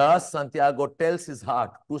 When at last Santiago tells his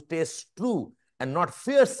heart to stay true and not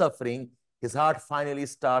fear suffering, his heart finally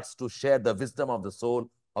starts to share the wisdom of the soul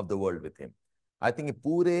of the world with him. I think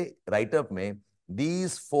पूरे write-up में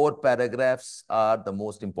these 4 paragraphs are the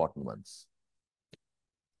most important ones.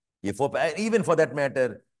 Even for that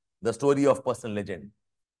matter, the story of personal legend.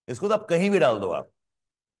 इसको तो आप कहीं भी डाल दो आप.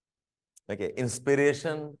 Okay,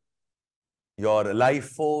 inspiration, your life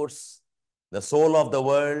force, the soul of the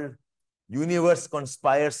world, universe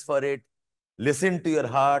conspires for it. Listen to your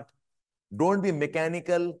heart. Don't be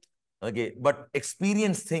mechanical. Okay, but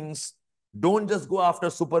experience things. Don't just go after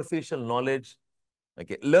superficial knowledge.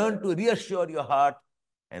 Okay, learn to reassure your heart.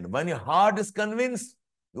 And when your heart is convinced,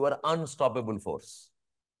 you are an unstoppable force.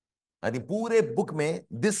 I think पूरे book में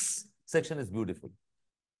this section is beautiful.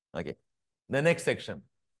 Okay, the next section.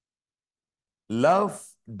 Love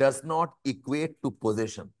does not equate to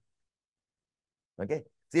possession. Okay,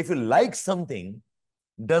 so if you like something,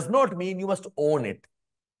 does not mean you must own it.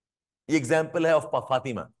 The example of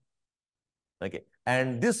Fatima. Okay,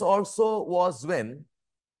 and this also was when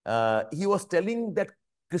he was telling that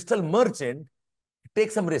crystal merchant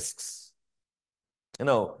takes some risks.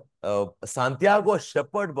 Santiago, a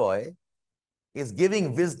shepherd boy, is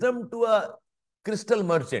giving wisdom to a crystal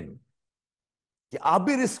merchant. कि आप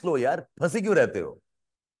भी risk लो यार, फंसे क्यों रहते हो?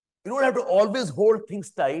 You don't have to always hold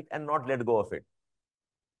things tight and not let go of it.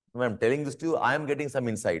 When I'm telling this to you, I am getting some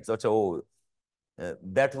insights. So,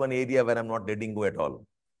 that's one area where I'm not letting go at all.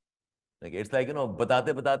 Like, it's like,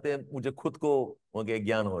 बताते बताते मुझे खुद को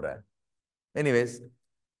ज्ञान हो रहा है. Anyways,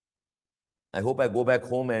 I hope I go back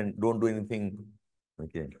home and don't do anything.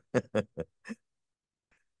 Okay.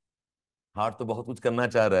 Heart तो बहुत कुछ करना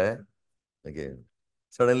चाह रहा है. Okay.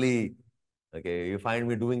 Suddenly, okay, you find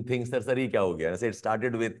me doing things that, sir, क्या हो गया? I said, it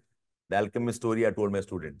started with the Alchemist story I told my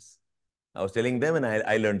students. I was telling them and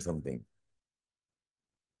I learned something.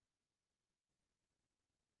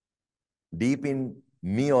 Deep in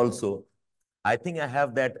me also, I think I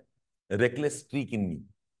have that reckless streak in me.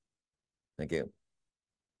 Okay.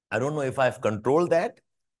 I don't know if I've controlled that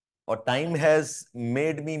or time has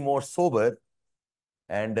made me more sober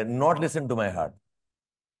and not listen to my heart.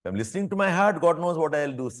 If I'm listening to my heart, God knows what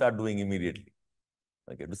I'll start doing immediately.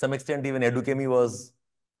 Okay. To some extent, even Edukemy was,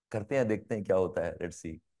 करते हैं, देखते हैं क्या होता है. Let's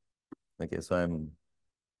see. Okay. So I'm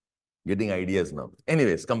getting ideas now.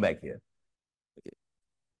 Anyways, come back here. Okay.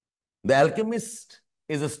 The Alchemist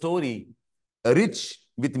is a story rich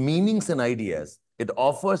with meanings and ideas. It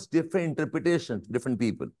offers different interpretations to different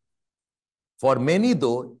people. For many,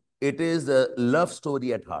 though, it is a love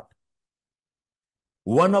story at heart.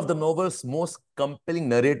 One of the novel's most compelling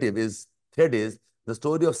narrative thread is the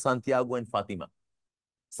story of Santiago and Fatima.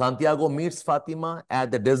 Santiago meets Fatima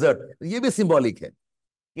at the desert. ये भी symbolic है.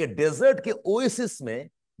 ये desert के oasis में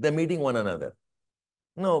they're meeting one another.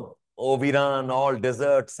 वीरान, all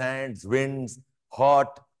desert, sands, winds,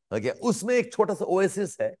 hot. Okay, उसमें एक छोटा सा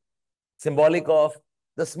oasis है, symbolic of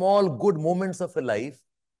the small good moments of a life,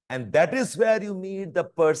 and that is where you meet the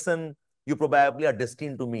person you probably are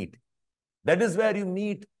destined to meet. That is where you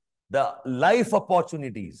meet the life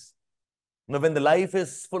opportunities. When the life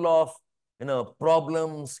is full of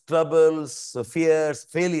problems, troubles, fears,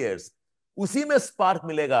 failures, उसी में spark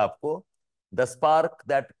मिलेगा आपको, the spark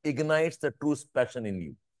that ignites the true passion in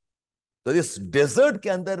you. So this desert के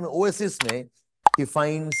अंदर में oasis में he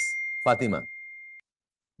finds Fatima.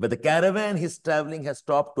 But the caravan he's traveling has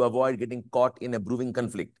stopped to avoid getting caught in a brewing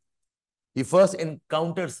conflict. He first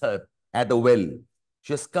encounters her at a well.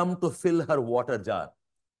 She has come to fill her water jar.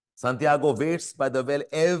 Santiago waits by the well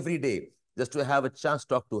every day just to have a chance to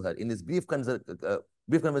talk to her. In his brief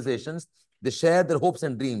conversations, they share their hopes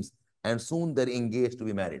and dreams, and soon they're engaged to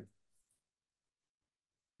be married.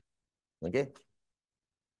 Okay?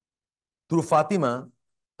 Through Fatima,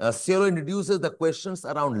 Cielo introduces the questions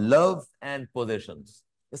around love and possessions.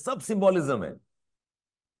 ये सब symbolism है.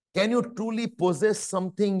 Can you truly possess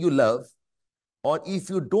something you love? Or if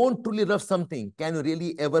you don't truly love something, can you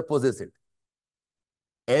really ever possess it?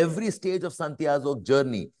 Every stage of Santiago's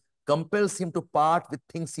journey compels him to part with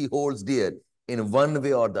things he holds dear in one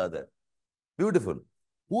way or the other. Beautiful.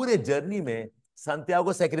 पूरे journey में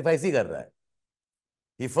Santiago sacrifice ही कर रहा है.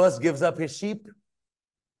 He first gives up his sheep.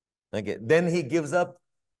 Okay. Then he gives up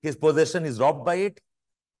his possession. He's robbed by it.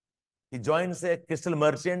 He joins a crystal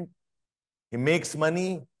merchant. He makes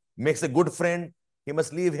money, makes a good friend. He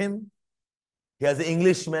must leave him. He has an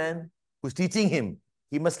Englishman who's teaching him.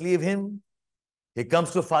 He must leave him. He comes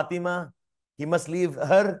to Fatima. He must leave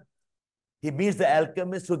her. He meets the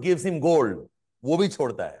alchemist who gives him gold. वो भी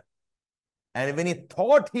छोड़ता है. And when he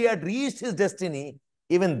thought he had reached his destiny,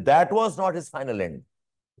 even that was not his final end.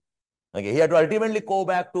 Okay, he had to ultimately go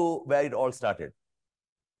back to where it all started.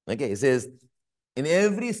 Okay, he says, in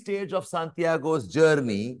every stage of Santiago's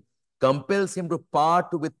journey, compels him to part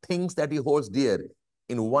with things that he holds dear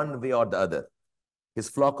in one way or the other. His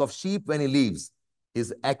flock of sheep when he leaves,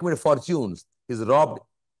 his accumulated fortunes, his robbed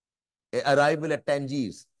arrival at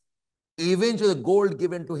Tangiers, eventually the gold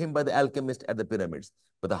given to him by the alchemist at the pyramids.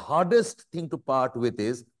 But the hardest thing to part with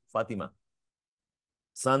is Fatima.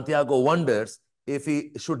 Santiago wonders if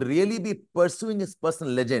he should really be pursuing his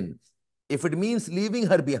personal legend, if it means leaving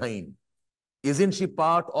her behind. Isn't she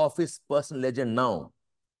part of his personal legend now?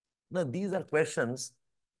 Now, these are questions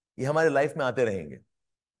ये हमारे life में आते रहेंगे.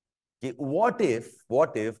 कि what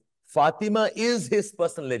if Fatima is his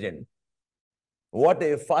personal legend? What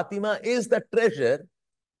if Fatima is the treasure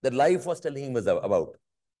that life was telling him about?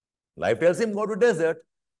 Life tells him, go to desert.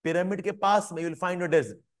 Pyramid के पास में you will find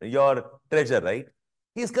your treasure, right?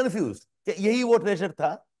 He is confused. यही वो treasure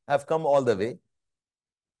था. I've come all the way.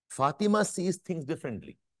 Fatima sees things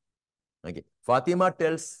differently. Okay. Fatima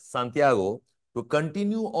tells Santiago to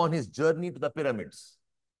continue on his journey to the pyramids.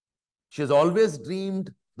 She has always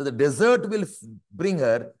dreamed that the desert will bring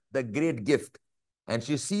her the great gift. And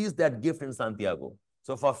she sees that gift in Santiago.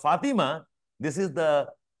 So for Fatima, this is the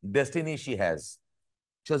destiny she has.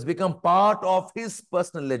 She has become part of his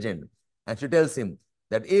personal legend. And she tells him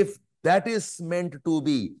that if that is meant to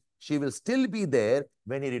be, she will still be there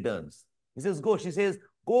when he returns. He says, go. She says,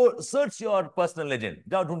 go search your personal legend.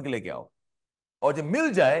 Jao dhoond ke leke aao. Aur jab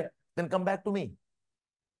mil jaye, then come back to me.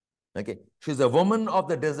 Okay. She's a woman of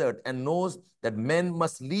the desert and knows that men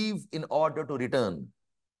must leave in order to return.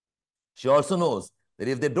 She also knows that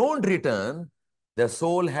if they don't return, their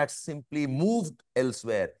soul had simply moved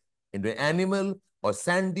elsewhere into an animal or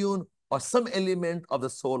sand dune or some element of the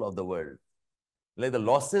soul of the world. Like the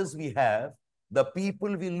losses we have, the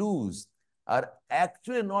people we lose are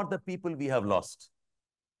actually not the people we have lost.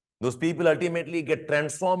 Those people ultimately get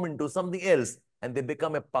transformed into something else and they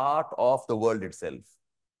become a part of the world itself.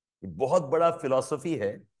 A बहुत बड़ा philosophy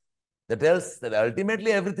है that tells that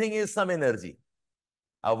ultimately everything is some energy.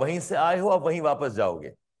 आप वहीं से आए हो, आप वहीं वापस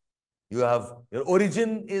जाओगे. You have, your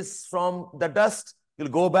origin is from the dust, you'll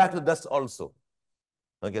go back to the dust also.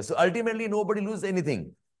 Okay, so ultimately nobody loses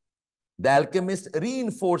anything. The alchemist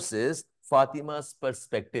reinforces Fatima's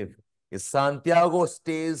perspective. If Santiago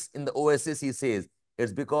stays in the oasis, he says,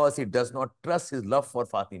 it's because he does not trust his love for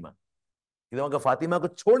Fatima. अगर फातिमा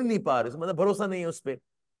को छोड़ नहीं पा रहे, मतलब भरोसा नहीं है उस पे,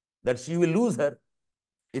 that she will lose her.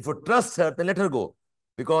 If you trust her, then let her go,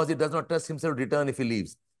 because he does not trust himself to return if he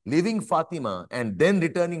leaves. Leaving Fatima and then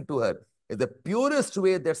returning to her is the purest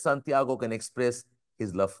way that Santiago can express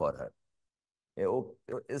his love for her.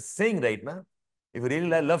 It's saying right now, if you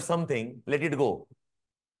really love something, let it go.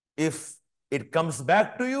 If it comes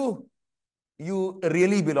back to you, you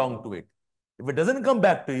really belong to it. If it doesn't come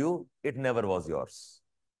back to you, it never was yours.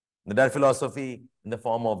 That philosophy in the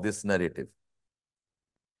form of this narrative.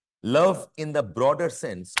 Love in the broader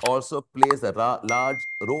sense also plays a large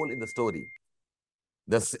role in the story.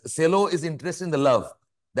 The cello is interested in the love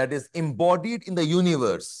that is embodied in the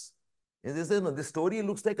universe. This story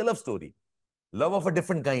looks like a love story. Love of a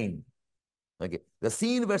different kind. Okay. The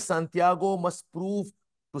scene where Santiago must prove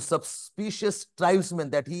to suspicious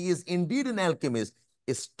tribesmen that he is indeed an alchemist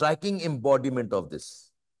is striking embodiment of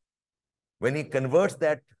this. When he converts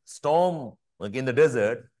that storm in the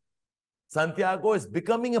desert, Santiago is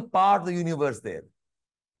becoming a part of the universe there.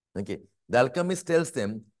 Okay. The alchemist tells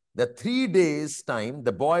them that 3 days' time,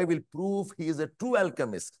 the boy will prove he is a true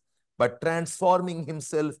alchemist by transforming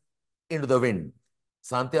himself into the wind.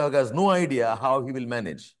 Santiago has no idea how he will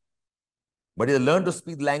manage, but he has learned to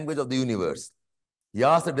speak the language of the universe. He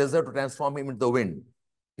asks the desert to transform him into the wind.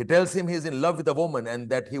 He tells him he is in love with a woman and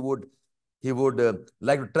that he would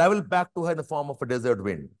like to travel back to her in the form of a desert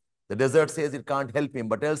wind. The desert says it can't help him,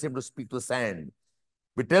 but tells him to speak to the sand.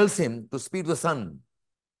 It tells him to speak to the sun.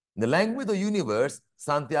 In the language of the universe,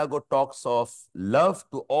 Santiago talks of love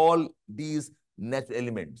to all these natural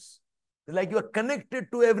elements. It's like you are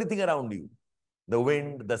connected to everything around you. The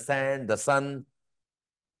wind, the sand, the sun.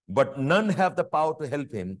 But none have the power to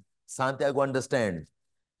help him. Santiago understands.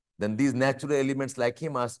 Then these natural elements like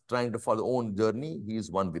him are trying to follow their own journey. He is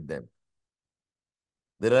one with them.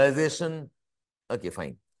 The realization, okay,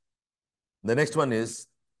 fine. The next one is,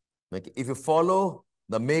 okay, if you follow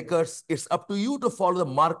the makers, it's up to you to follow the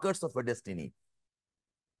markers of your destiny.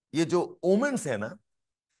 ये जो omens है ना,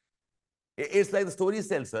 it's like the story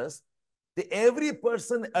tells us that every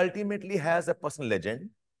person ultimately has a personal legend.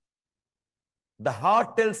 The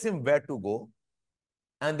heart tells him where to go,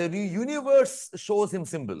 and the universe shows him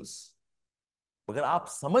symbols. अगर आप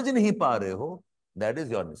समझ नहीं पा रहे हो, that is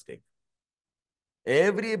your mistake.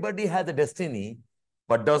 Everybody has a destiny,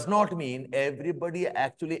 but does not mean everybody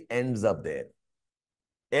actually ends up there.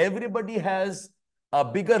 Everybody has a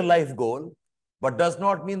bigger life goal, but does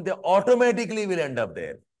not mean they automatically will end up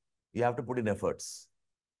there. You have to put in efforts.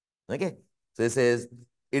 Okay? So it says,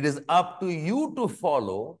 it is up to you to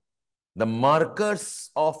follow the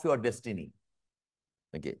markers of your destiny.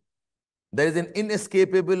 Okay? There is an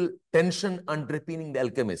inescapable tension underpinning The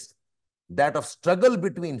Alchemist, that of struggle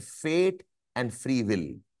between fate and free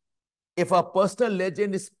will. If our personal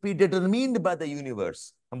legend is predetermined by the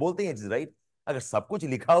universe, हम बोलते हैं, right? अगर सब कुछ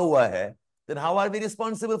लिखा हुआ है, then how are we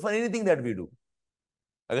responsible for anything that we do?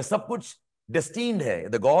 अगर सब कुछ destined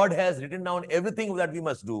है, the God has written down everything that we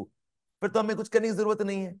must do, फिर तो हमें कुछ करने की जरूरत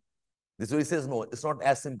नहीं है. This story says no, it's not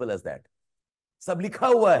as simple as that. सब लिखा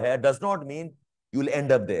हुआ है does not mean you will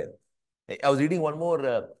end up there. I was reading one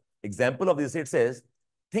more example of this. It says,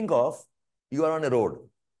 think of you are on a road,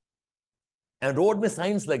 and road में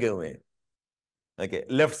signs लगे हुए हैं. Okay,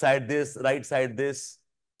 left side this, right side this,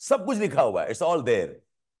 सब कुछ लिखा हुआ है. It's all there.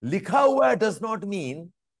 लिखा हुआ है does not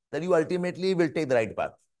mean that you ultimately will take the right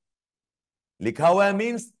path. लिखा हुआ है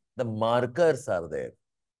means the markers are there.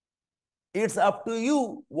 It's up to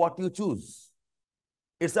you what you choose.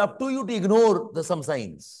 It's up to you to ignore some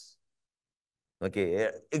signs. Okay,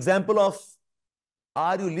 example of,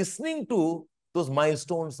 are you listening to those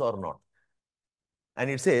milestones or not? And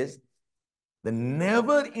it says, that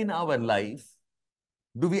never in our life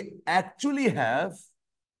do we actually have,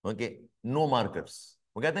 okay, no markers.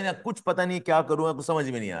 वो कहते हैं यार कुछ पता नहीं क्या करूंगा, कुछ समझ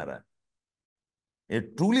में नहीं आ रहा है. ये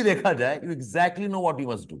ट्रूली देखा जाए, you exactly know what you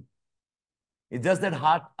must do. It's just that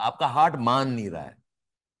आपका हार्ट मान नहीं रहा है.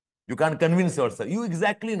 You can't convince yourself. You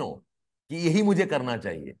exactly know कि यही मुझे करना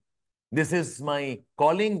चाहिए. This is my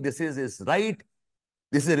calling. This is right.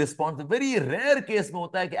 This is response. Very rare case में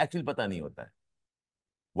होता है कि actually पता नहीं होता है.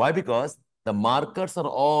 Why? Because the markers are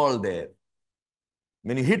all there.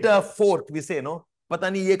 When you hit a fork, we say, no, पता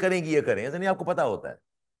नहीं ये करेंगे ये करें. ऐसा नहीं आपको पता होता है.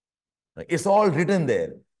 It's all written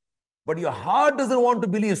there. But your heart doesn't want to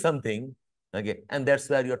believe something. Okay, and that's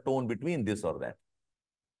where you're torn between this or that.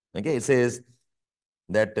 Okay, it says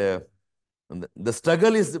that the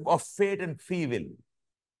struggle is of fate and free will.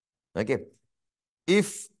 Okay,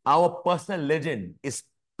 if our personal legend is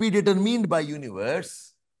predetermined by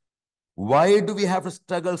universe, why do we have to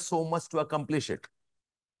struggle so much to accomplish it?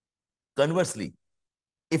 Conversely,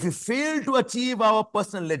 if we fail to achieve our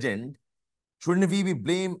personal legend, shouldn't we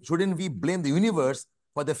blame the universe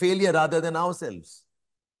for the failure rather than ourselves?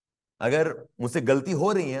 अगर मुझसे गलती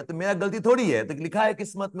हो रही है तो मेरा गलती थोड़ी है, तो लिखा है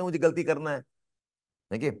किस्मत में मुझे गलती करना है.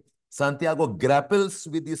 Okay, Santiago grapples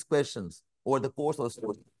with these questions over the course of the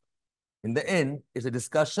story. In the end, it's a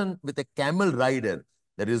discussion with a camel rider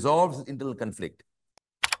that resolves internal conflict.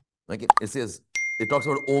 Okay, it talks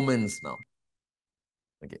about omens now.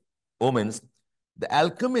 Okay, omens. The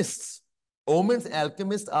alchemists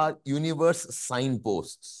are universe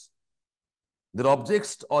signposts. They're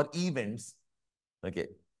objects or events, okay,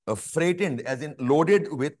 freighted, as in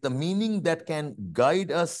loaded with the meaning that can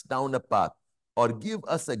guide us down a path or give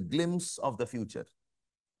us a glimpse of the future.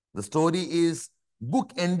 The story is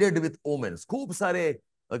book ended with omens. खूब सारे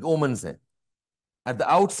omens हैं. At the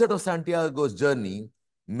outset of Santiago's journey,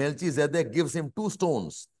 Melchizedek gives him 2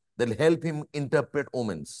 stones that will help him interpret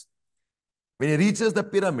omens. When he reaches the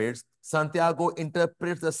pyramids, Santiago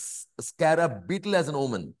interprets the scarab beetle as an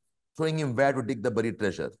omen, showing him where to dig the buried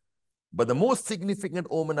treasure. But the most significant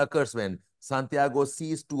omen occurs when Santiago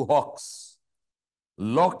sees 2 hawks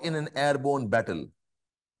locked in an airborne battle.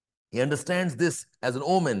 He understands this as an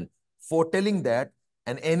omen, foretelling that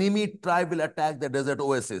an enemy tribe will attack the desert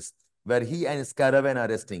oasis where he and his caravan are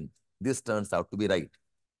resting. This turns out to be right.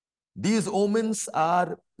 These omens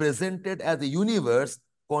are presented as the universe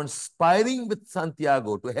conspiring with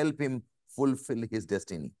Santiago to help him fulfill his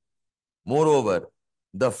destiny. Moreover,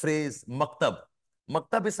 the phrase maktab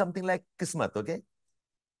is something like kismat, okay?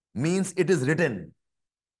 Means it is written.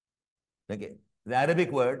 Okay, the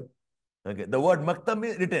Arabic word, okay, the word maktab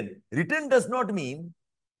means written. Written does not mean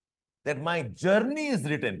that my journey is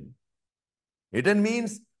written. Written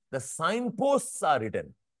means the signposts are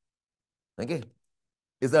written. Okay,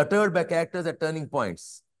 is uttered by characters at turning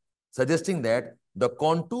points, suggesting that the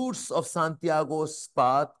contours of Santiago's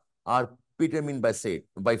path are determined by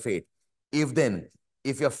fate.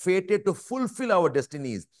 If you're fated to fulfill our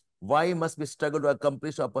destinies, why must we struggle to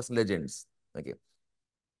accomplish our personal legends? Okay.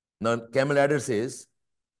 Now, Camel Adder says,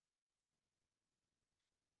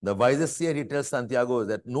 the wisest seer, he tells Santiago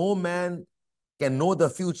that no man can know the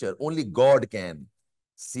future, only God can.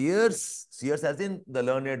 Seers as in the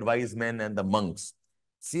learned wise men and the monks.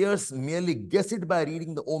 Seers merely guess it by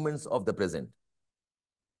reading the omens of the present.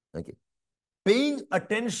 Okay. Paying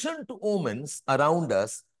attention to omens around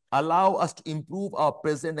us allow us to improve our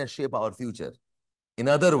present and shape our future. In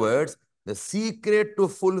other words, the secret to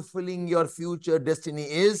fulfilling your future destiny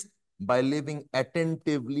is by living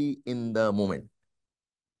attentively in the moment.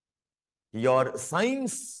 Your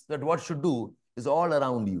signs that what should do is all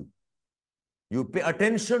around you. You pay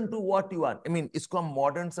attention to what you are. I mean, इसको हम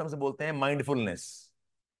modern terms से बोलते हैं mindfulness.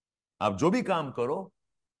 आप जो भी काम करो,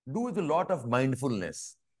 do with a lot of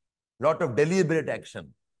mindfulness, lot of deliberate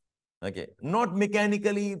action. Okay, not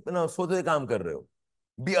mechanically, सोचते काम कर रहे हो.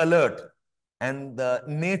 Be alert, and the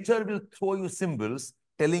nature will throw you symbols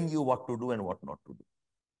telling you what to do and what not to do.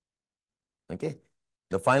 Okay,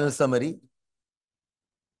 the final summary.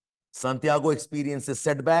 Santiago experiences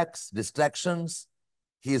setbacks, distractions.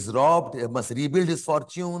 He is robbed, he must rebuild his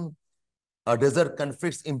fortune. A desert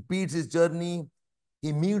conflict impedes his journey.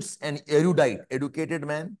 He meets an erudite, educated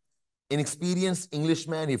man, inexperienced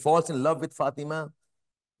Englishman. He falls in love with Fatima.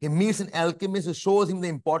 He meets an alchemist who shows him the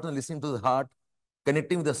importance of listening to the heart,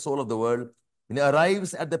 connecting with the soul of the world. When he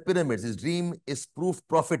arrives at the pyramids, his dream is proof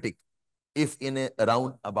prophetic if in a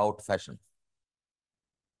roundabout fashion.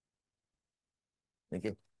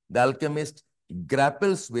 Okay. The Alchemist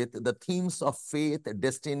grapples with the themes of faith,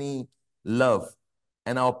 destiny, love,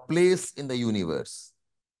 and our place in the universe.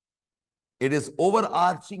 Its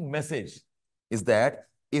overarching message is that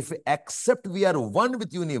if we accept we are one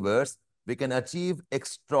with universe, we can achieve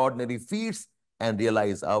extraordinary feats and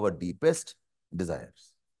realize our deepest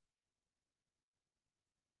desires.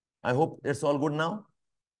 I hope it's all good now.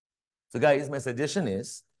 So guys, my suggestion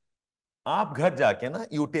is, आप घर जाके ना,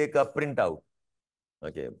 you take a printout.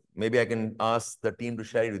 Okay, maybe I can ask the team to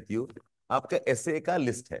share it with you. आपका essay का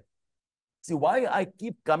list है. See, why I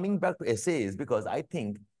keep coming back to essays, because I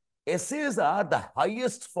think essays are the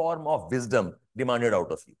highest form of wisdom demanded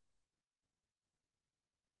out of you.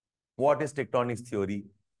 What is tectonics theory?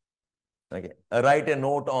 Okay, write a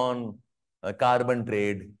note on carbon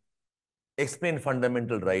trade, explain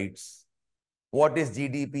fundamental rights, what is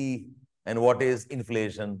GDP and what is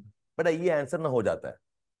inflation. But ये answer ना हो जाता है.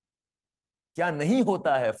 क्या नहीं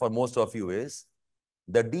होता है for most of you is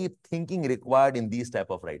the deep thinking required in these type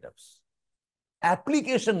of write-ups.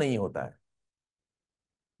 Application नहीं होता है.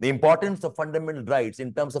 The importance of fundamental rights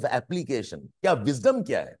in terms of application. क्या wisdom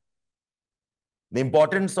क्या है? The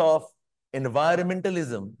importance of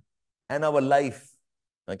environmentalism and our life.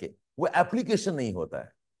 Okay, वो application नहीं होता है.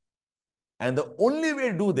 And the only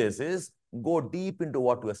way to do this is go deep into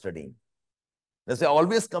what we are studying. जैसे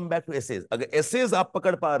always come back to essays. अगर essays आप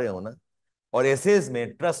पकड़ पा रहे हो ना, और essays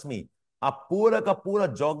में trust me, आप पूरा का पूरा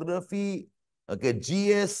geography, okay,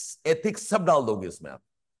 GS, ethics सब डाल दोगे इसमें आप.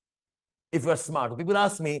 If you are smart. People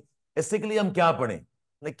ask me, essay के लिए हम क्या पढ़ें?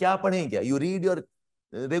 like क्या पढ़ें क्या? You read your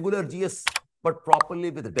regular GS but properly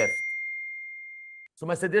with depth. So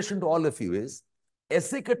my suggestion to all of you is,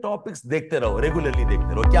 essay के topics देखते रहो, regularly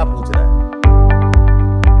देखते रहो, क्या पूछ रहा है.